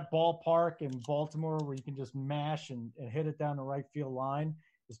in that ballpark in Baltimore where you can just mash and hit it down the right field line.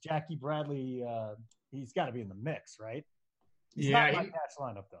 Is Jackie Bradley, he's got to be in the mix, right? He's not my cash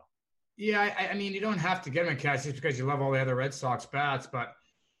lineup, though. Yeah, I mean, you don't have to get him in cash just because you love all the other Red Sox bats, but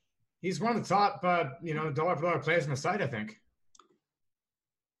he's one of the top, dollar for dollar players on the site, I think.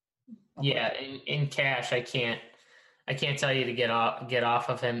 Yeah, in cash, I can't tell you to get off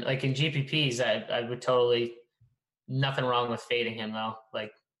of him. Like in GPPs, I would totally, nothing wrong with fading him though.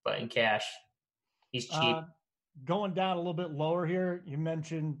 Like, but in cash, he's cheap. Going down a little bit lower here, you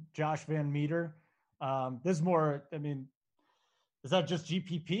mentioned Josh Van Meter. This is more, I mean, is that just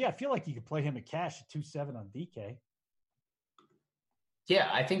GPP? I feel like you could play him at cash at 2.7 on DK. Yeah,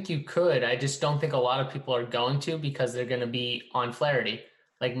 I think you could. I just don't think a lot of people are going to because they're going to be on Flaherty.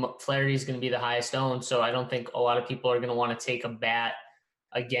 Like Flaherty is going to be the highest owned, so I don't think a lot of people are going to want to take a bat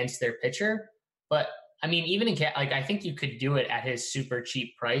against their pitcher. But I mean, even in I think you could do it at his super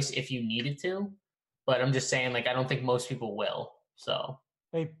cheap price if you needed to. But I'm just saying, like, I don't think most people will. So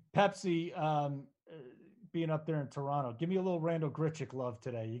hey, Pepsi, being up there in Toronto, give me a little Randall Grichuk love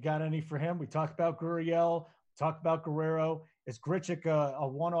today. You got any for him? We talked about Gurriel, talked about Guerrero. Is Grichuk a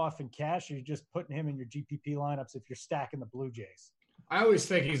one-off in cash, or are you just putting him in your GPP lineups if you're stacking the Blue Jays? I always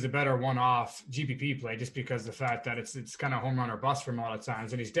think he's a better one-off GPP play just because of the fact that it's kind of home run or bust for him a lot of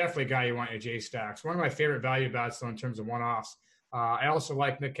times, and he's definitely a guy you want your J stacks. One of my favorite value bats, though, in terms of one-offs. I also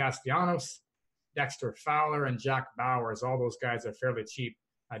like Nick Castellanos, Dexter Fowler, and Jack Bowers. All those guys are fairly cheap,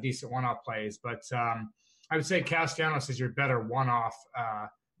 decent one-off plays. But I would say Castellanos is your better one-off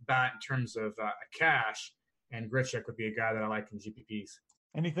bat in terms of cash, and Grichuk would be a guy that I like in GPPs.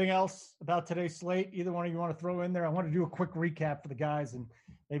 Anything else about today's slate? Either one of you want to throw in there? I want to do a quick recap for the guys and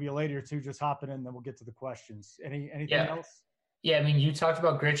maybe a later or two just hopping in, then we'll get to the questions. Anything else? Yeah, I mean, you talked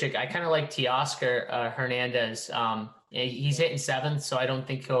about Grichuk. I kind of like Teoscar Hernandez. He's hitting 7th, so I don't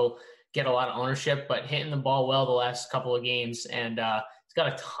think he'll get a lot of ownership, but hitting the ball well the last couple of games, and he's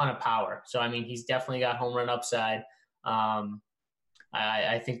got a ton of power. So, I mean, he's definitely got home run upside.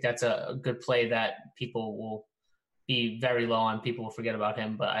 I think that's a good play that people will be very low on. People will forget about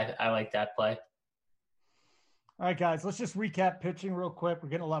him, but I like that play. All right, guys, let's just recap pitching real quick. We're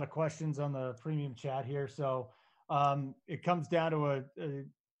getting a lot of questions on the premium chat here. So it comes down to a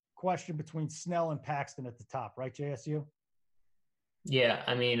question between Snell and Paxton at the top, right, JSU? Yeah,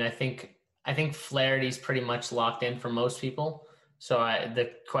 I mean, I think Flaherty's pretty much locked in for most people. So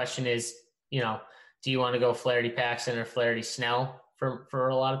the question is, do you want to go Flaherty Paxton or Flaherty Snell for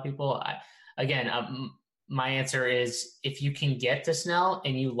a lot of people? My answer is if you can get to Snell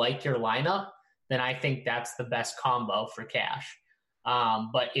and you like your lineup, then I think that's the best combo for cash.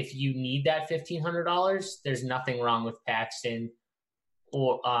 But if you need that $1,500, there's nothing wrong with Paxton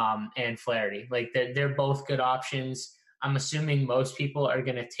or and Flaherty. Like they're both good options. I'm assuming most people are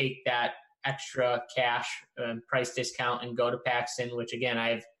going to take that extra cash price discount and go to Paxton, which again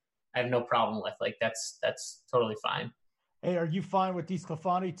I have no problem with. Like that's totally fine. Hey, are you fine with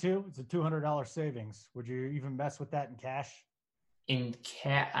DeSclafani too? It's a $200 savings. Would you even mess with that in cash?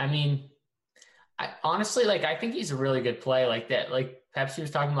 I mean, honestly, like I think he's a really good play. Like that, like Pepsi was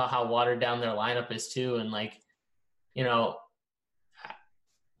talking about how watered down their lineup is too, and like,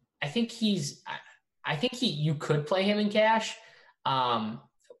 I think you could play him in cash.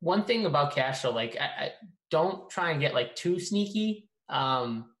 One thing about cash though, like I don't try and get like too sneaky.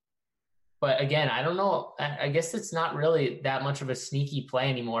 But again, I don't know. I guess it's not really that much of a sneaky play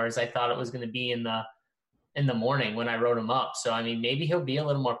anymore as I thought it was going to be in the morning when I wrote him up. So, I mean, maybe he'll be a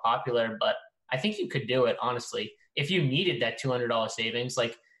little more popular, but I think you could do it, honestly. If you needed that $200 savings,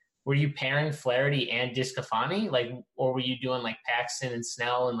 like were you pairing Flaherty and DeSclafani? Like, or were you doing like Paxton and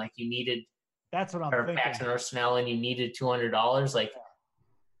Snell and like you needed that's what I'm thinking. Paxton or Snell and you needed $200? Like,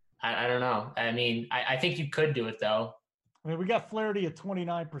 I don't know. I mean, I think you could do it though. I mean, we got Flaherty at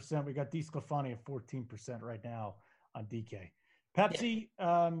 29%. We got DeSclafani at 14% right now on DK. Pepsi,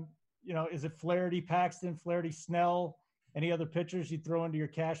 is it Flaherty, Paxton, Flaherty, Snell? Any other pitchers you throw into your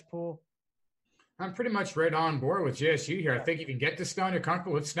cash pool? I'm pretty much right on board with JSU here. I think you can get to Snell and you're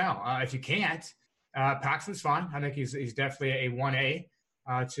comfortable with Snell. If you can't, Paxton's fine. I think he's definitely a 1A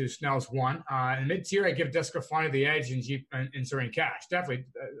to Snell's 1. In mid-tier, I give DeSclafani the edge in cash. Definitely.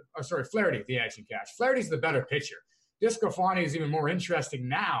 Flaherty the edge in cash. Flaherty's the better pitcher. DeSclafani is even more interesting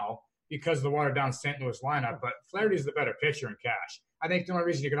now because of the watered-down St. Louis lineup, but Flaherty is the better pitcher in cash. I think the only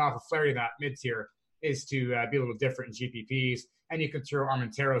reason you can offer Flaherty that mid-tier is to be a little different in GPPs, and you can throw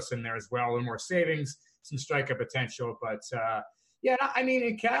Armenteros in there as well, a little more savings, some strikeout potential. But,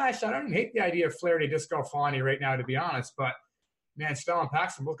 in cash, I don't even hate the idea of Flaherty, DeSclafani right now, to be honest, but, man, Snell and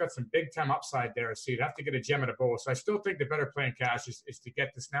Paxton both got some big-time upside there, so you'd have to get a gem at a bowl. So I still think the better play in cash is to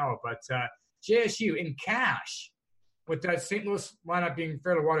get to Snell, but JSU in cash, with that St. Louis lineup being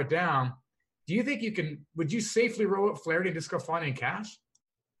fairly watered down, do you think would you safely roll up Flaherty and DeSclafani in cash?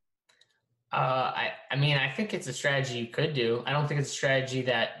 I think it's a strategy you could do. I don't think it's a strategy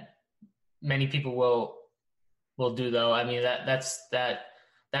that many people will do though. I mean,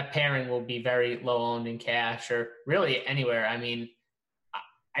 that pairing will be very low owned in cash or really anywhere. I mean,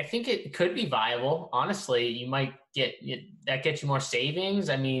 I think it could be viable. Honestly, you might gets you more savings.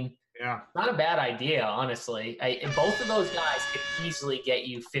 I mean, yeah, not a bad idea, honestly. Both of those guys could easily get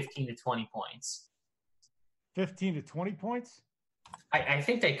you 15 to 20 points. 15 to 20 points? I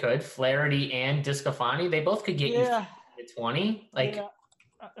think they could. Flaherty and DeSclafani, they both could get you 15 to 20. Like,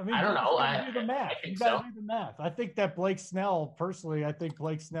 I mean, I don't know. Do the math. You got to do the math. I think that Blake Snell, personally, is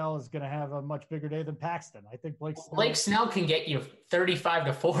going to have a much bigger day than Paxton. I think Blake Snell can get you 35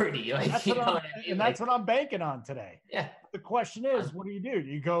 to 40. Like, that's what I'm banking on today. Yeah. The question is, what do? Do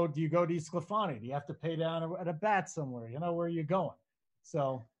you go DeSclafani? Do you have to pay down at a bat somewhere? Where are you going?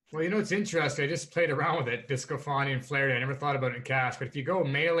 So. Well, it's interesting. I just played around with it, DeSclafani and Flaherty. I never thought about it in cash. But if you go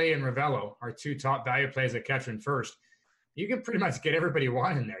Melee and Ravello, our two top value plays at catcher and first, you can pretty much get everybody you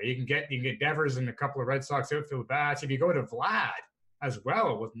want in there. You can get Devers and a couple of Red Sox outfield bats. If you go to Vlad as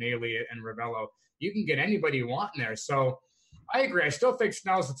well with Melee and Ravello, you can get anybody you want in there. So I agree. I still think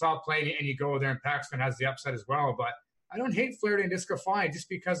Snell's the top play, and you go there, and Paxton has the upside as well. But I don't hate Flaherty and DeSclafani just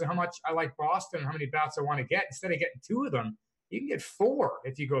because of how much I like Boston and how many bats I want to get. Instead of getting two of them, you can get four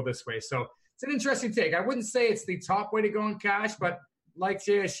if you go this way. So it's an interesting take. I wouldn't say it's the top way to go in cash, but like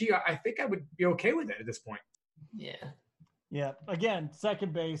JSU, I think I would be okay with it at this point. Yeah. Yeah. Again,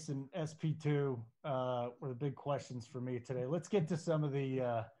 second base and SP2 were the big questions for me today. Let's get to some of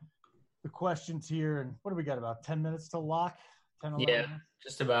the questions here. And what do we got? About 10 minutes to lock? 10, 11 minutes?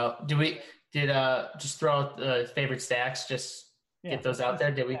 Just about. Did just throw out the favorite stacks? Just get those out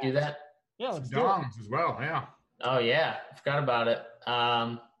there. Did we do that? Yeah, let's do it. As well. Yeah. Oh yeah, I forgot about it.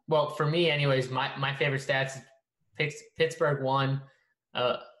 Well, for me, anyways, my favorite stats: Pittsburgh won.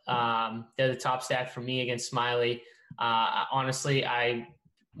 They're the top stack for me against Smiley. Honestly, I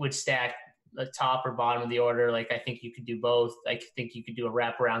would stack the top or bottom of the order. Like, I think you could do both. I think you could do a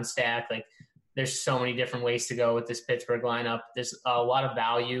wraparound stack. Like, there's so many different ways to go with this Pittsburgh lineup. There's a lot of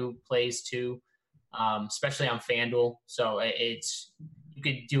value plays too, especially on FanDuel. So you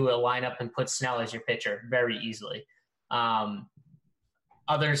could do a lineup and put Snell as your pitcher very easily.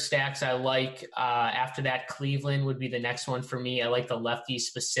 Other stacks I like after that, Cleveland would be the next one for me. I like the lefties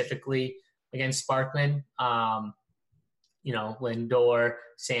specifically against Sparkman. Lindor,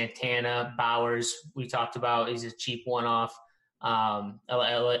 Santana, Bowers, we talked about. He's a cheap one-off.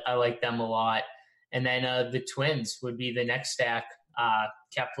 I like them a lot. And then the Twins would be the next stack.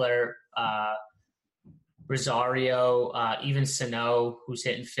 Kepler, Rosario, even Sano, who's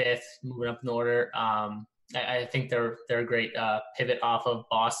hitting fifth, moving up in order. I think they're a great pivot off of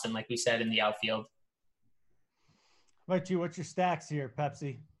Boston, like we said, in the outfield. How about you? What's your stacks here,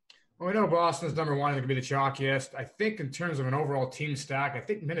 Pepsi? Well, we know Boston's number one. They're going to be the chalkiest. I think in terms of an overall team stack, I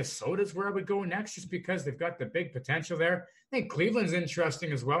think Minnesota's where I would go next just because they've got the big potential there. I think Cleveland's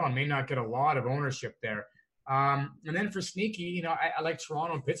interesting as well. I may not get a lot of ownership there. And then for sneaky, I like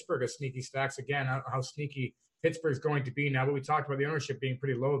Toronto and Pittsburgh as sneaky stacks. Again, how sneaky Pittsburgh's going to be now. But we talked about the ownership being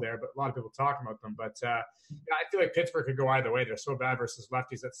pretty low there, but a lot of people talking about them. But I feel like Pittsburgh could go either way. They're so bad versus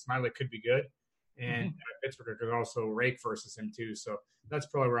lefties that Smiley could be good. And Pittsburgh could also rake versus him too. So that's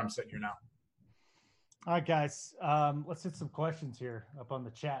probably where I'm sitting here now. All right, guys. Let's hit some questions here up on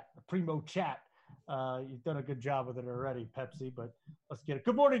the chat, the Primo chat. You've done a good job with it already, Pepsi, but let's get it.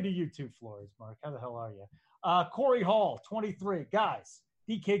 Good morning to you too, Flores, Mark. How the hell are you? Corey Hall, 23. Guys,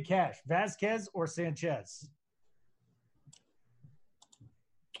 DK Cash, Vasquez or Sanchez?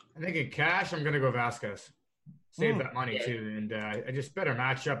 I think in cash, I'm going to go Vasquez. Save that money too, and I just better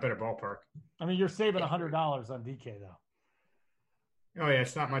match up, better ballpark. I mean, you're saving $100 on DK though. Oh yeah,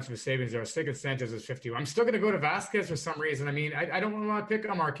 it's not much of a savings there. I was thinking Sanchez is 51. I'm still going to go to Vasquez for some reason. I mean, I don't want to pick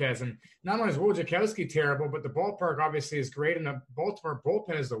on Marquez, and not only is Wojciechowski terrible, but the ballpark obviously is great, and the Baltimore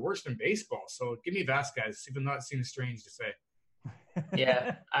bullpen is the worst in baseball. So give me Vasquez, even though it seems strange to say.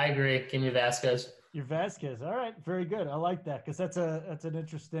 Yeah, I agree. Give me Vasquez. You're Vasquez. All right, very good. I like that because that's an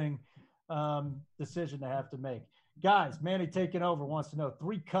interesting decision to have to make. Guys, Manny taking over wants to know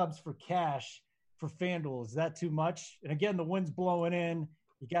 3 Cubs for cash for FanDuel. Is that too much? And again, the wind's blowing in.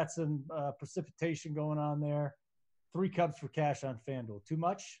 You got some precipitation going on there. 3 Cubs for cash on FanDuel. Too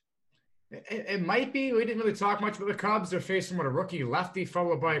much? It might be. We didn't really talk much about the Cubs. They're facing a rookie lefty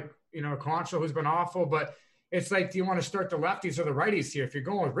followed by, Concho, who's been awful. But it's like, do you want to start the lefties or the righties here? If you're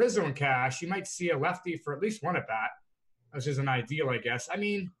going with Rizzo and cash, you might see a lefty for at least one at bat, which is an ideal, I guess. I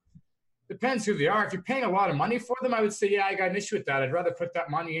mean, depends who they are. If you're paying a lot of money for them, I would say, yeah, I got an issue with that. I'd rather put that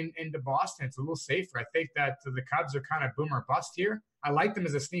money into Boston. It's a little safer. I think that the Cubs are kind of boom or bust here. I like them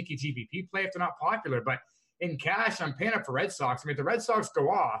as a sneaky GPP play if they're not popular. But in cash, I'm paying up for Red Sox. I mean, if the Red Sox go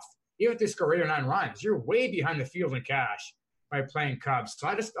off, even if they score 8 or 9 runs, you're way behind the field in cash by playing Cubs. So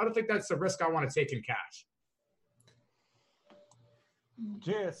I don't think that's the risk I want to take in cash.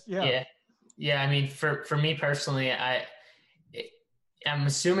 Yes, yeah. I mean, for me personally, I'm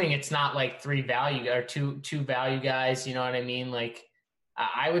assuming it's not like 3 value or two value guys. You know what I mean? Like,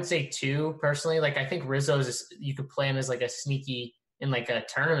 I would say 2 personally. Like, I think Rizzo's you could play him as like a sneaky in like a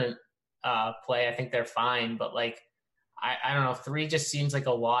tournament play. I think they're fine, but like, I don't know. 3 just seems like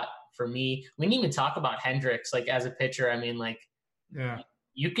a lot for me. We didn't even talk about Hendricks like as a pitcher. I mean, like, yeah,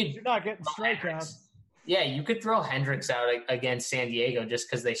 you could. You're not getting strikeouts. Yeah, you could throw Hendricks out against San Diego just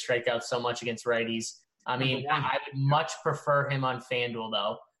because they strike out so much against righties. I mean, I would much prefer him on FanDuel,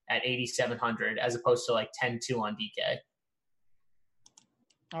 though, at 8,700 as opposed to like 10-2 on DK.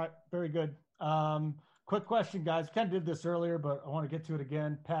 All right, very good. Quick question, guys. Kind of did this earlier, but I want to get to it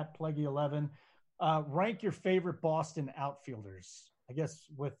again. Pat Pleggy 11. Rank your favorite Boston outfielders, I guess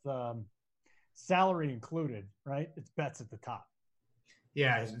with salary included, right? It's Betts at the top.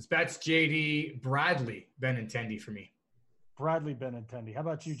 Yeah, it's Betts, JD, Bradley, Benintendi for me. Bradley, Benintendi. How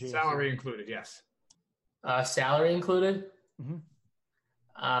about you, JD? Salary included, yes. Salary included?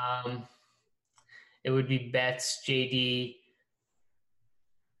 Mm-hmm. It would be Betts, JD,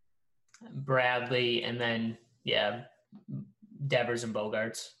 Bradley, and then, Devers and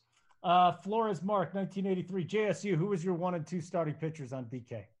Bogarts. Flores Mark, 1983. JSU, who was your 1 and 2 starting pitchers on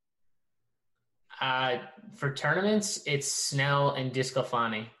DK? For tournaments, it's Snell and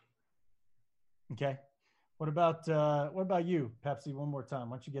Discofani. Okay. What about you, Pepsi? One more time.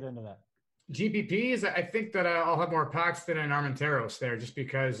 Why don't you get into that? GPPs, I think that I'll have more Paxton and Armenteros there just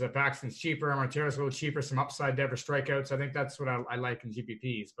because Paxton's cheaper, Armenteros a little cheaper, some upside there for strikeouts. I think that's what I like in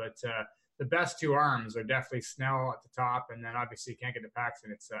GPPs. But the best 2 arms are definitely Snell at the top, and then obviously you can't get to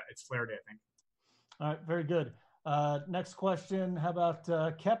Paxton. It's Flaherty, I think. All right, very good. Next question. How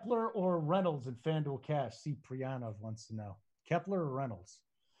about Kepler or Reynolds in FanDuel Cash? See, Priyanov wants to know. Kepler or Reynolds?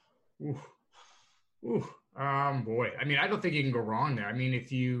 Oof. Ooh, boy. I mean, I don't think you can go wrong there. I mean,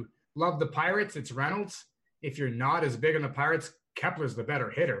 if you love the Pirates, it's Reynolds. If you're not as big on the Pirates, Kepler's the better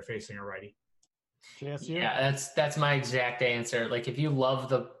hitter facing a righty. JSU? Yeah, that's my exact answer. Like, if you love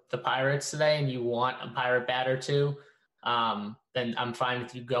the Pirates today and you want a Pirate batter too, then I'm fine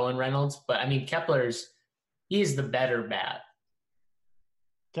with you going Reynolds. But I mean, he's the better bat.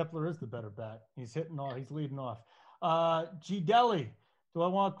 Kepler is the better bat. He's hitting off. He's leading off. G. Deli, do I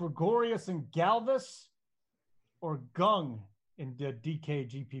want Gregorius and Galvis or Gung in the DK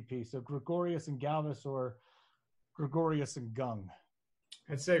GPP? So Gregorius and Galvis or Gregorius and Gung?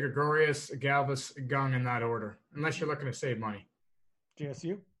 I'd say Gregorius, Galvis, Gung in that order, unless you're looking to save money.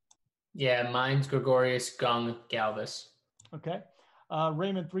 JSU? Yeah, mine's Gregorius, Gung, Galvis. Okay.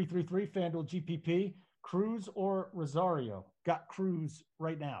 Raymond 333, FanDuel GPP, Cruz or Rosario? Got Cruz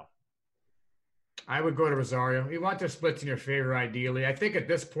right now. I would go to Rosario. You want their splits in your favor, ideally. I think at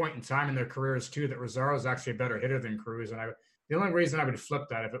this point in time in their careers, too, that Rosario is actually a better hitter than Cruz. And the only reason I would flip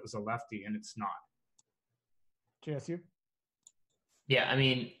that if it was a lefty, and it's not. JSU? Yeah, I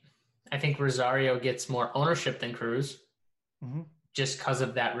mean, I think Rosario gets more ownership than Cruz just because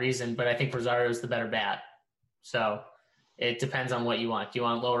of that reason. But I think Rosario is the better bat. So it depends on what you want. Do you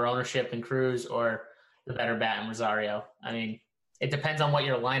want lower ownership in Cruz or the better bat in Rosario? I mean, it depends on what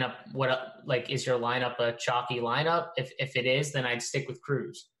your lineup, is your lineup a chalky lineup? If it is, then I'd stick with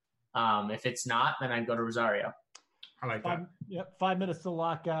Cruz. If it's not, then I'd go to Rosario. I like that. Yep, 5 minutes to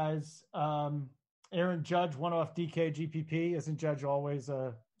lock, guys. Aaron Judge, one off DK GPP. Isn't Judge always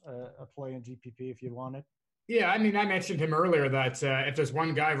a play in GPP if you want it? Yeah, I mean, I mentioned him earlier that if there's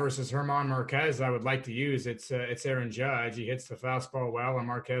one guy versus Herman Marquez I would like to use, it's Aaron Judge. He hits the fastball well, and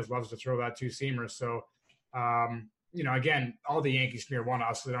Marquez loves to throw that two-seamer. So, again, all the Yankees smear one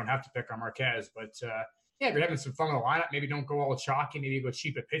off, so they don't have to pick on Marquez. But, if you're having some fun with the lineup, maybe don't go all chalky. Maybe you go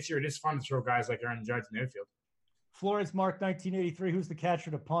cheap at pitcher. It is fun to throw guys like Aaron Judge in the infield. Florence Mark 1983. Who's the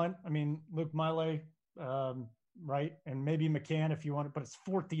catcher to punt? I mean, Luke Miley, right? And maybe McCann if you want it, but it's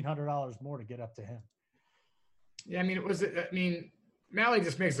 $1,400 more to get up to him. Yeah, Malley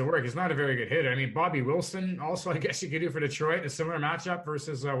just makes it work. He's not a very good hitter. I mean, Bobby Wilson also, I guess you could do for Detroit in a similar matchup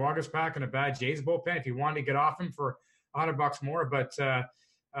versus Waguespack and a bad Jays bullpen if you wanted to get off him for $100 more. But,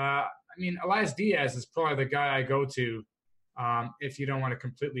 Elias Diaz is probably the guy I go to if you don't want to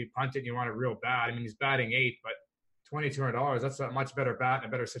completely punt it and you want it real bad. I mean, he's batting 8th, but $2,200, that's a much better bat in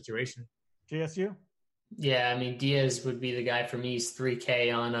a better situation. JSU? Yeah, I mean, Diaz would be the guy for me. He's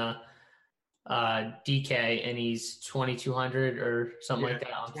 $3K on DK, and he's 2,200 or something like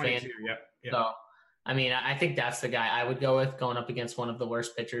that on FanDuel. Yeah. So, I mean, I think that's the guy I would go with going up against one of the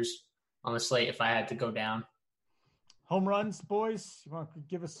worst pitchers on the slate if I had to go down. Home runs, boys? You want to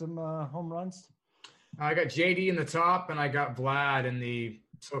give us some home runs? I got JD in the top, and I got Vlad in the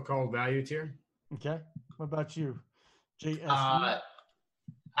so-called value tier. Okay. What about you? JSU?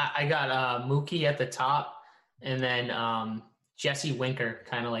 I got Mookie at the top, and then Jesse Winker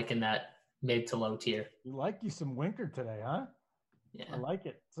kind of like in that mid to low tier. You like you some Winker today, huh? Yeah. I like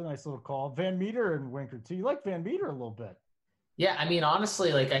it. It's a nice little call. Van Meter and Winker, too. You like Van Meter a little bit. Yeah, I mean,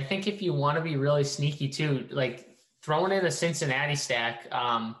 honestly, like, I think if you want to be really sneaky, too, like, throwing in a Cincinnati stack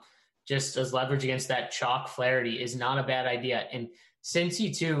just as leverage against that chalk Flaherty is not a bad idea. And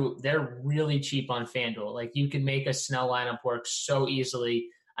Cincy, too, they're really cheap on FanDuel. Like, you can make a Snell lineup work so easily.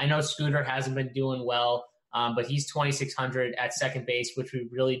 I know Scooter hasn't been doing well, but he's 2,600 at second base, which we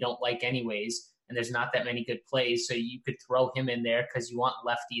really don't like anyways. And there's not that many good plays. So you could throw him in there because you want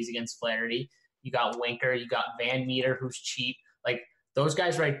lefties against Flaherty. You got Winker, you got Van Meter, who's cheap. Like those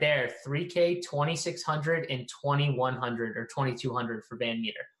guys right there, 3K, 2,600 and 2,100 or 2,200 for Van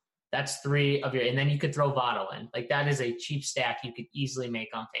Meter. That's three of your, and then you could throw Votto in. Like that is a cheap stack you could easily make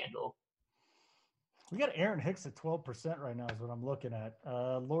on FanDuel. We got Aaron Hicks at 12% right now is what I'm looking at.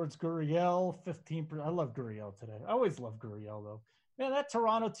 Lourdes Gurriel, 15%. I love Gurriel today. I always love Gurriel, though. Man, that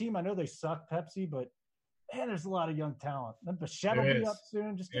Toronto team, I know they suck, Pepsi, but, man, there's a lot of young talent. Then Bichette will be up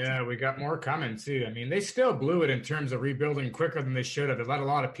soon. We got more coming, too. I mean, they still blew it in terms of rebuilding quicker than they should have. They let a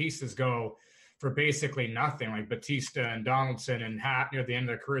lot of pieces go for basically nothing, like Batista and Donaldson and Happ near the end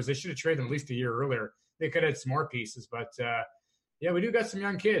of their careers. They should have traded them at least a year earlier. They could have had some more pieces, but yeah, we do got some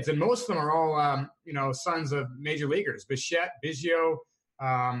young kids, and most of them are all, sons of major leaguers. Bichette, Biggio,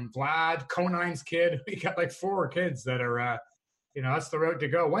 Vlad, Conine's kid. We got like 4 kids that are, that's the route to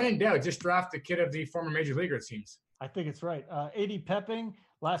go. When in doubt, just draft the kid of the former major leaguer, it seems. I think it's right. AD Pepping,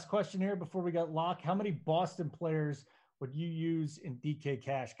 last question here before we got Locke. How many Boston players would you use in DK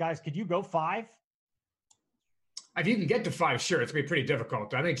Cash? Guys, could you go 5? If you can get to 5, sure. It's going to be pretty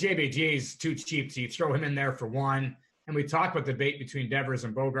difficult. I think JBG is too cheap, so you throw him in there for 1. And we talked about the debate between Devers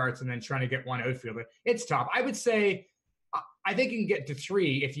and Bogaerts and then trying to get one outfielder. It's tough. I would say I think you can get to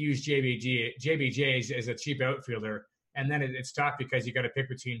 3 if you use JBJ as a cheap outfielder. And then it's tough because you got to pick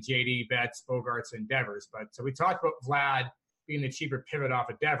between JD, Betts, Bogaerts, and Devers. But so we talked about Vlad being the cheaper pivot off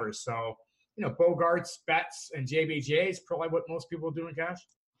of Devers. So, Bogaerts, Betts, and JBJ is probably what most people do in cash.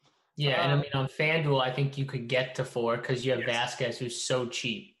 Yeah, and I mean, on FanDuel, I think you could get to 4 because you have Vasquez, who's so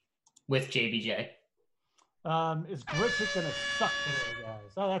cheap with JBJ. Is Grichuk going to suck today,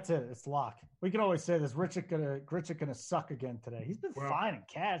 guys? Oh, that's it. It's lock. We can always say this. Grichuk going to suck again today. He's been fine in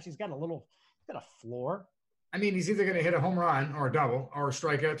cash. He's got a floor. I mean, he's either going to hit a home run or a double or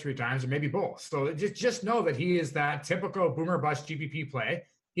strike out 3 times or maybe both. So just know that he is that typical boomer bust GPP play.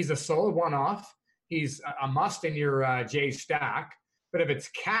 He's a solid one-off. He's a must in your J stack. But if it's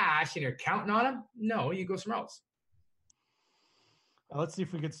cash and you're counting on him, no, you go somewhere else. Let's see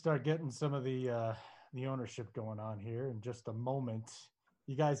if we could start getting some of the ownership going on here in just a moment.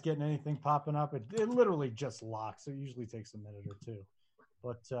 You guys getting anything popping up? It literally just locks. So it usually takes a minute or two.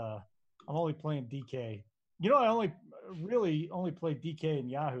 But I'm only playing DK. I only played DK and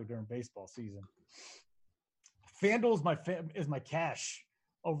Yahoo during baseball season. FanDuel is my cash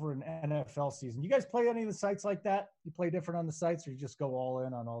over an NFL season. You guys play any of the sites like that? You play different on the sites, or you just go all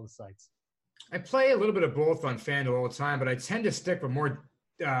in on all the sites? I play a little bit of both on FanDuel all the time, but I tend to stick with more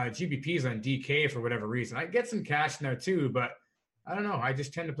GPPs on DK for whatever reason. I get some cash in there too, but I don't know. I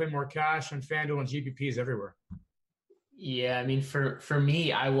just tend to play more cash on FanDuel and GPPs everywhere. Yeah, I mean, for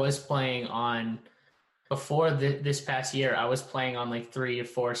me, I was playing on before this past year. I was playing on like 3 or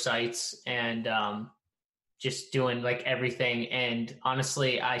 4 sites and just doing like everything. And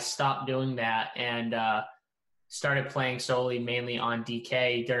honestly, I stopped doing that and started playing solely mainly on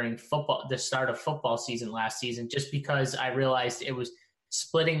DK during the start of football season last season, just because I realized it was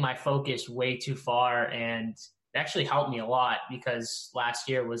splitting my focus way too far, and it actually helped me a lot because last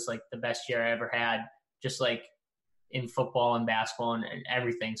year was like the best year I ever had, just like in football and basketball and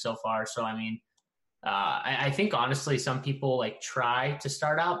everything so far. So, I mean, I think honestly, some people like try to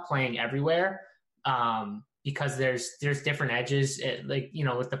start out playing everywhere because there's different edges,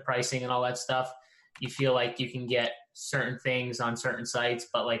 with the pricing and all that stuff. You feel like you can get certain things on certain sites,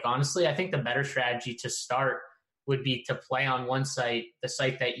 but like, honestly, I think the better strategy to start would be to play on one site, the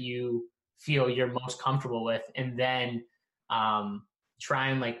site that you feel you're most comfortable with, and then try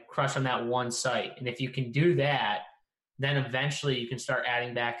and like crush on that one site. And if you can do that, then eventually you can start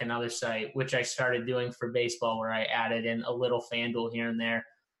adding back another site, which I started doing for baseball, where I added in a little FanDuel here and there.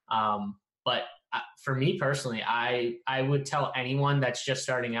 But for me personally, I would tell anyone that's just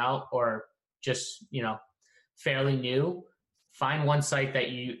starting out or just, fairly new, find one site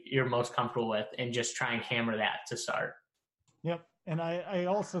that you're most comfortable with and just try and hammer that to start. Yep. And I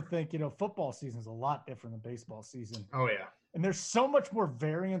also think, football season is a lot different than baseball season. Oh, yeah. And there's so much more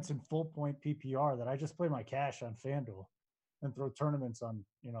variance in full point PPR that I just play my cash on FanDuel and throw tournaments on,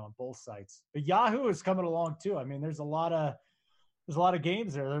 on both sites. But Yahoo is coming along too. I mean, there's a lot of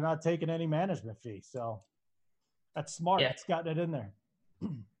games there. They're not taking any management fee. So that's smart. It's gotten it in there.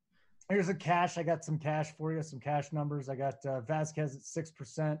 Here's a cash. I got some cash for you, some cash numbers. I got Vasquez at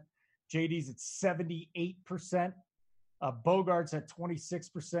 6%. JD's at 78%. Bogaerts at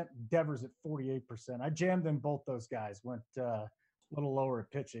 26%, Devers at 48%. I jammed in both those guys, went a little lower at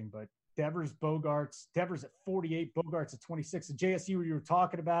pitching, but Devers at 48, Bogaerts at 26. And JSU, you were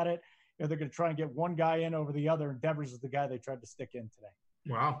talking about it. They're going to try and get one guy in over the other, and Devers is the guy they tried to stick in today.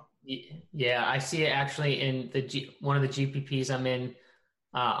 Wow. Yeah, I see it actually in one of the GPPs I'm in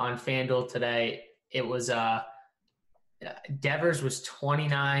on FanDuel today. It was Devers was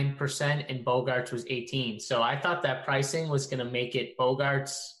 29% and Bogaerts was 18%. So I thought that pricing was going to make it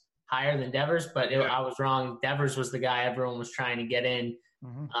Bogaerts higher than Devers, but I was wrong. Devers was the guy everyone was trying to get in.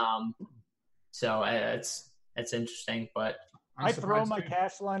 Mm-hmm. So it's interesting, but I throw my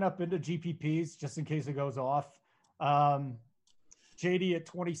cash lineup into GPPs just in case it goes off. JD at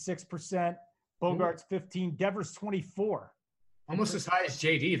 26%, Bogaerts 15%, Devers 24%. Almost as high as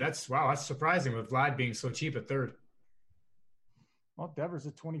JD. That's surprising with Vlad being so cheap at third. Well, Devers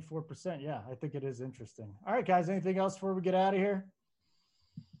at 24%. Yeah, I think it is interesting. All right, guys, anything else before we get out of here?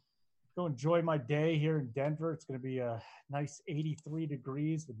 Go enjoy my day here in Denver. It's going to be a nice 83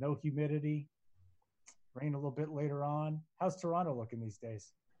 degrees with no humidity. Rain a little bit later on. How's Toronto looking these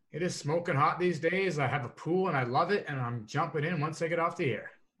days? It is smoking hot these days. I have a pool and I love it, and I'm jumping in once I get off the air.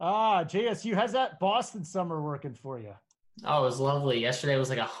 JSU, how's that Boston summer working for you? Oh, it was lovely. Yesterday was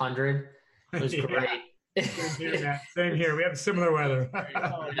like 100. It was great. Same here. We have similar weather.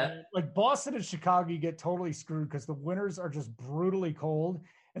 Like Boston and Chicago, you get totally screwed because the winters are just brutally cold,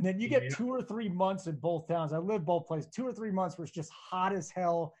 And then you get 2 or 3 months in both towns. I live both places. 2 or 3 months where it's just hot as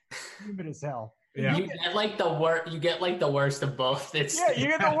hell, humid as hell. Yeah. You get like the worst. You get like the worst of both. You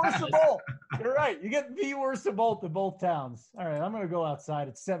get the worst of both. You're right. You get the worst of both in both towns. All right, I'm gonna go outside.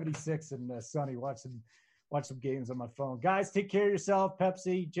 It's 76 and sunny. Watch some games on my phone. Guys, take care of yourself.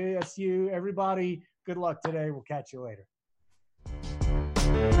 Pepsi, JSU, everybody. Good luck today. We'll catch you later.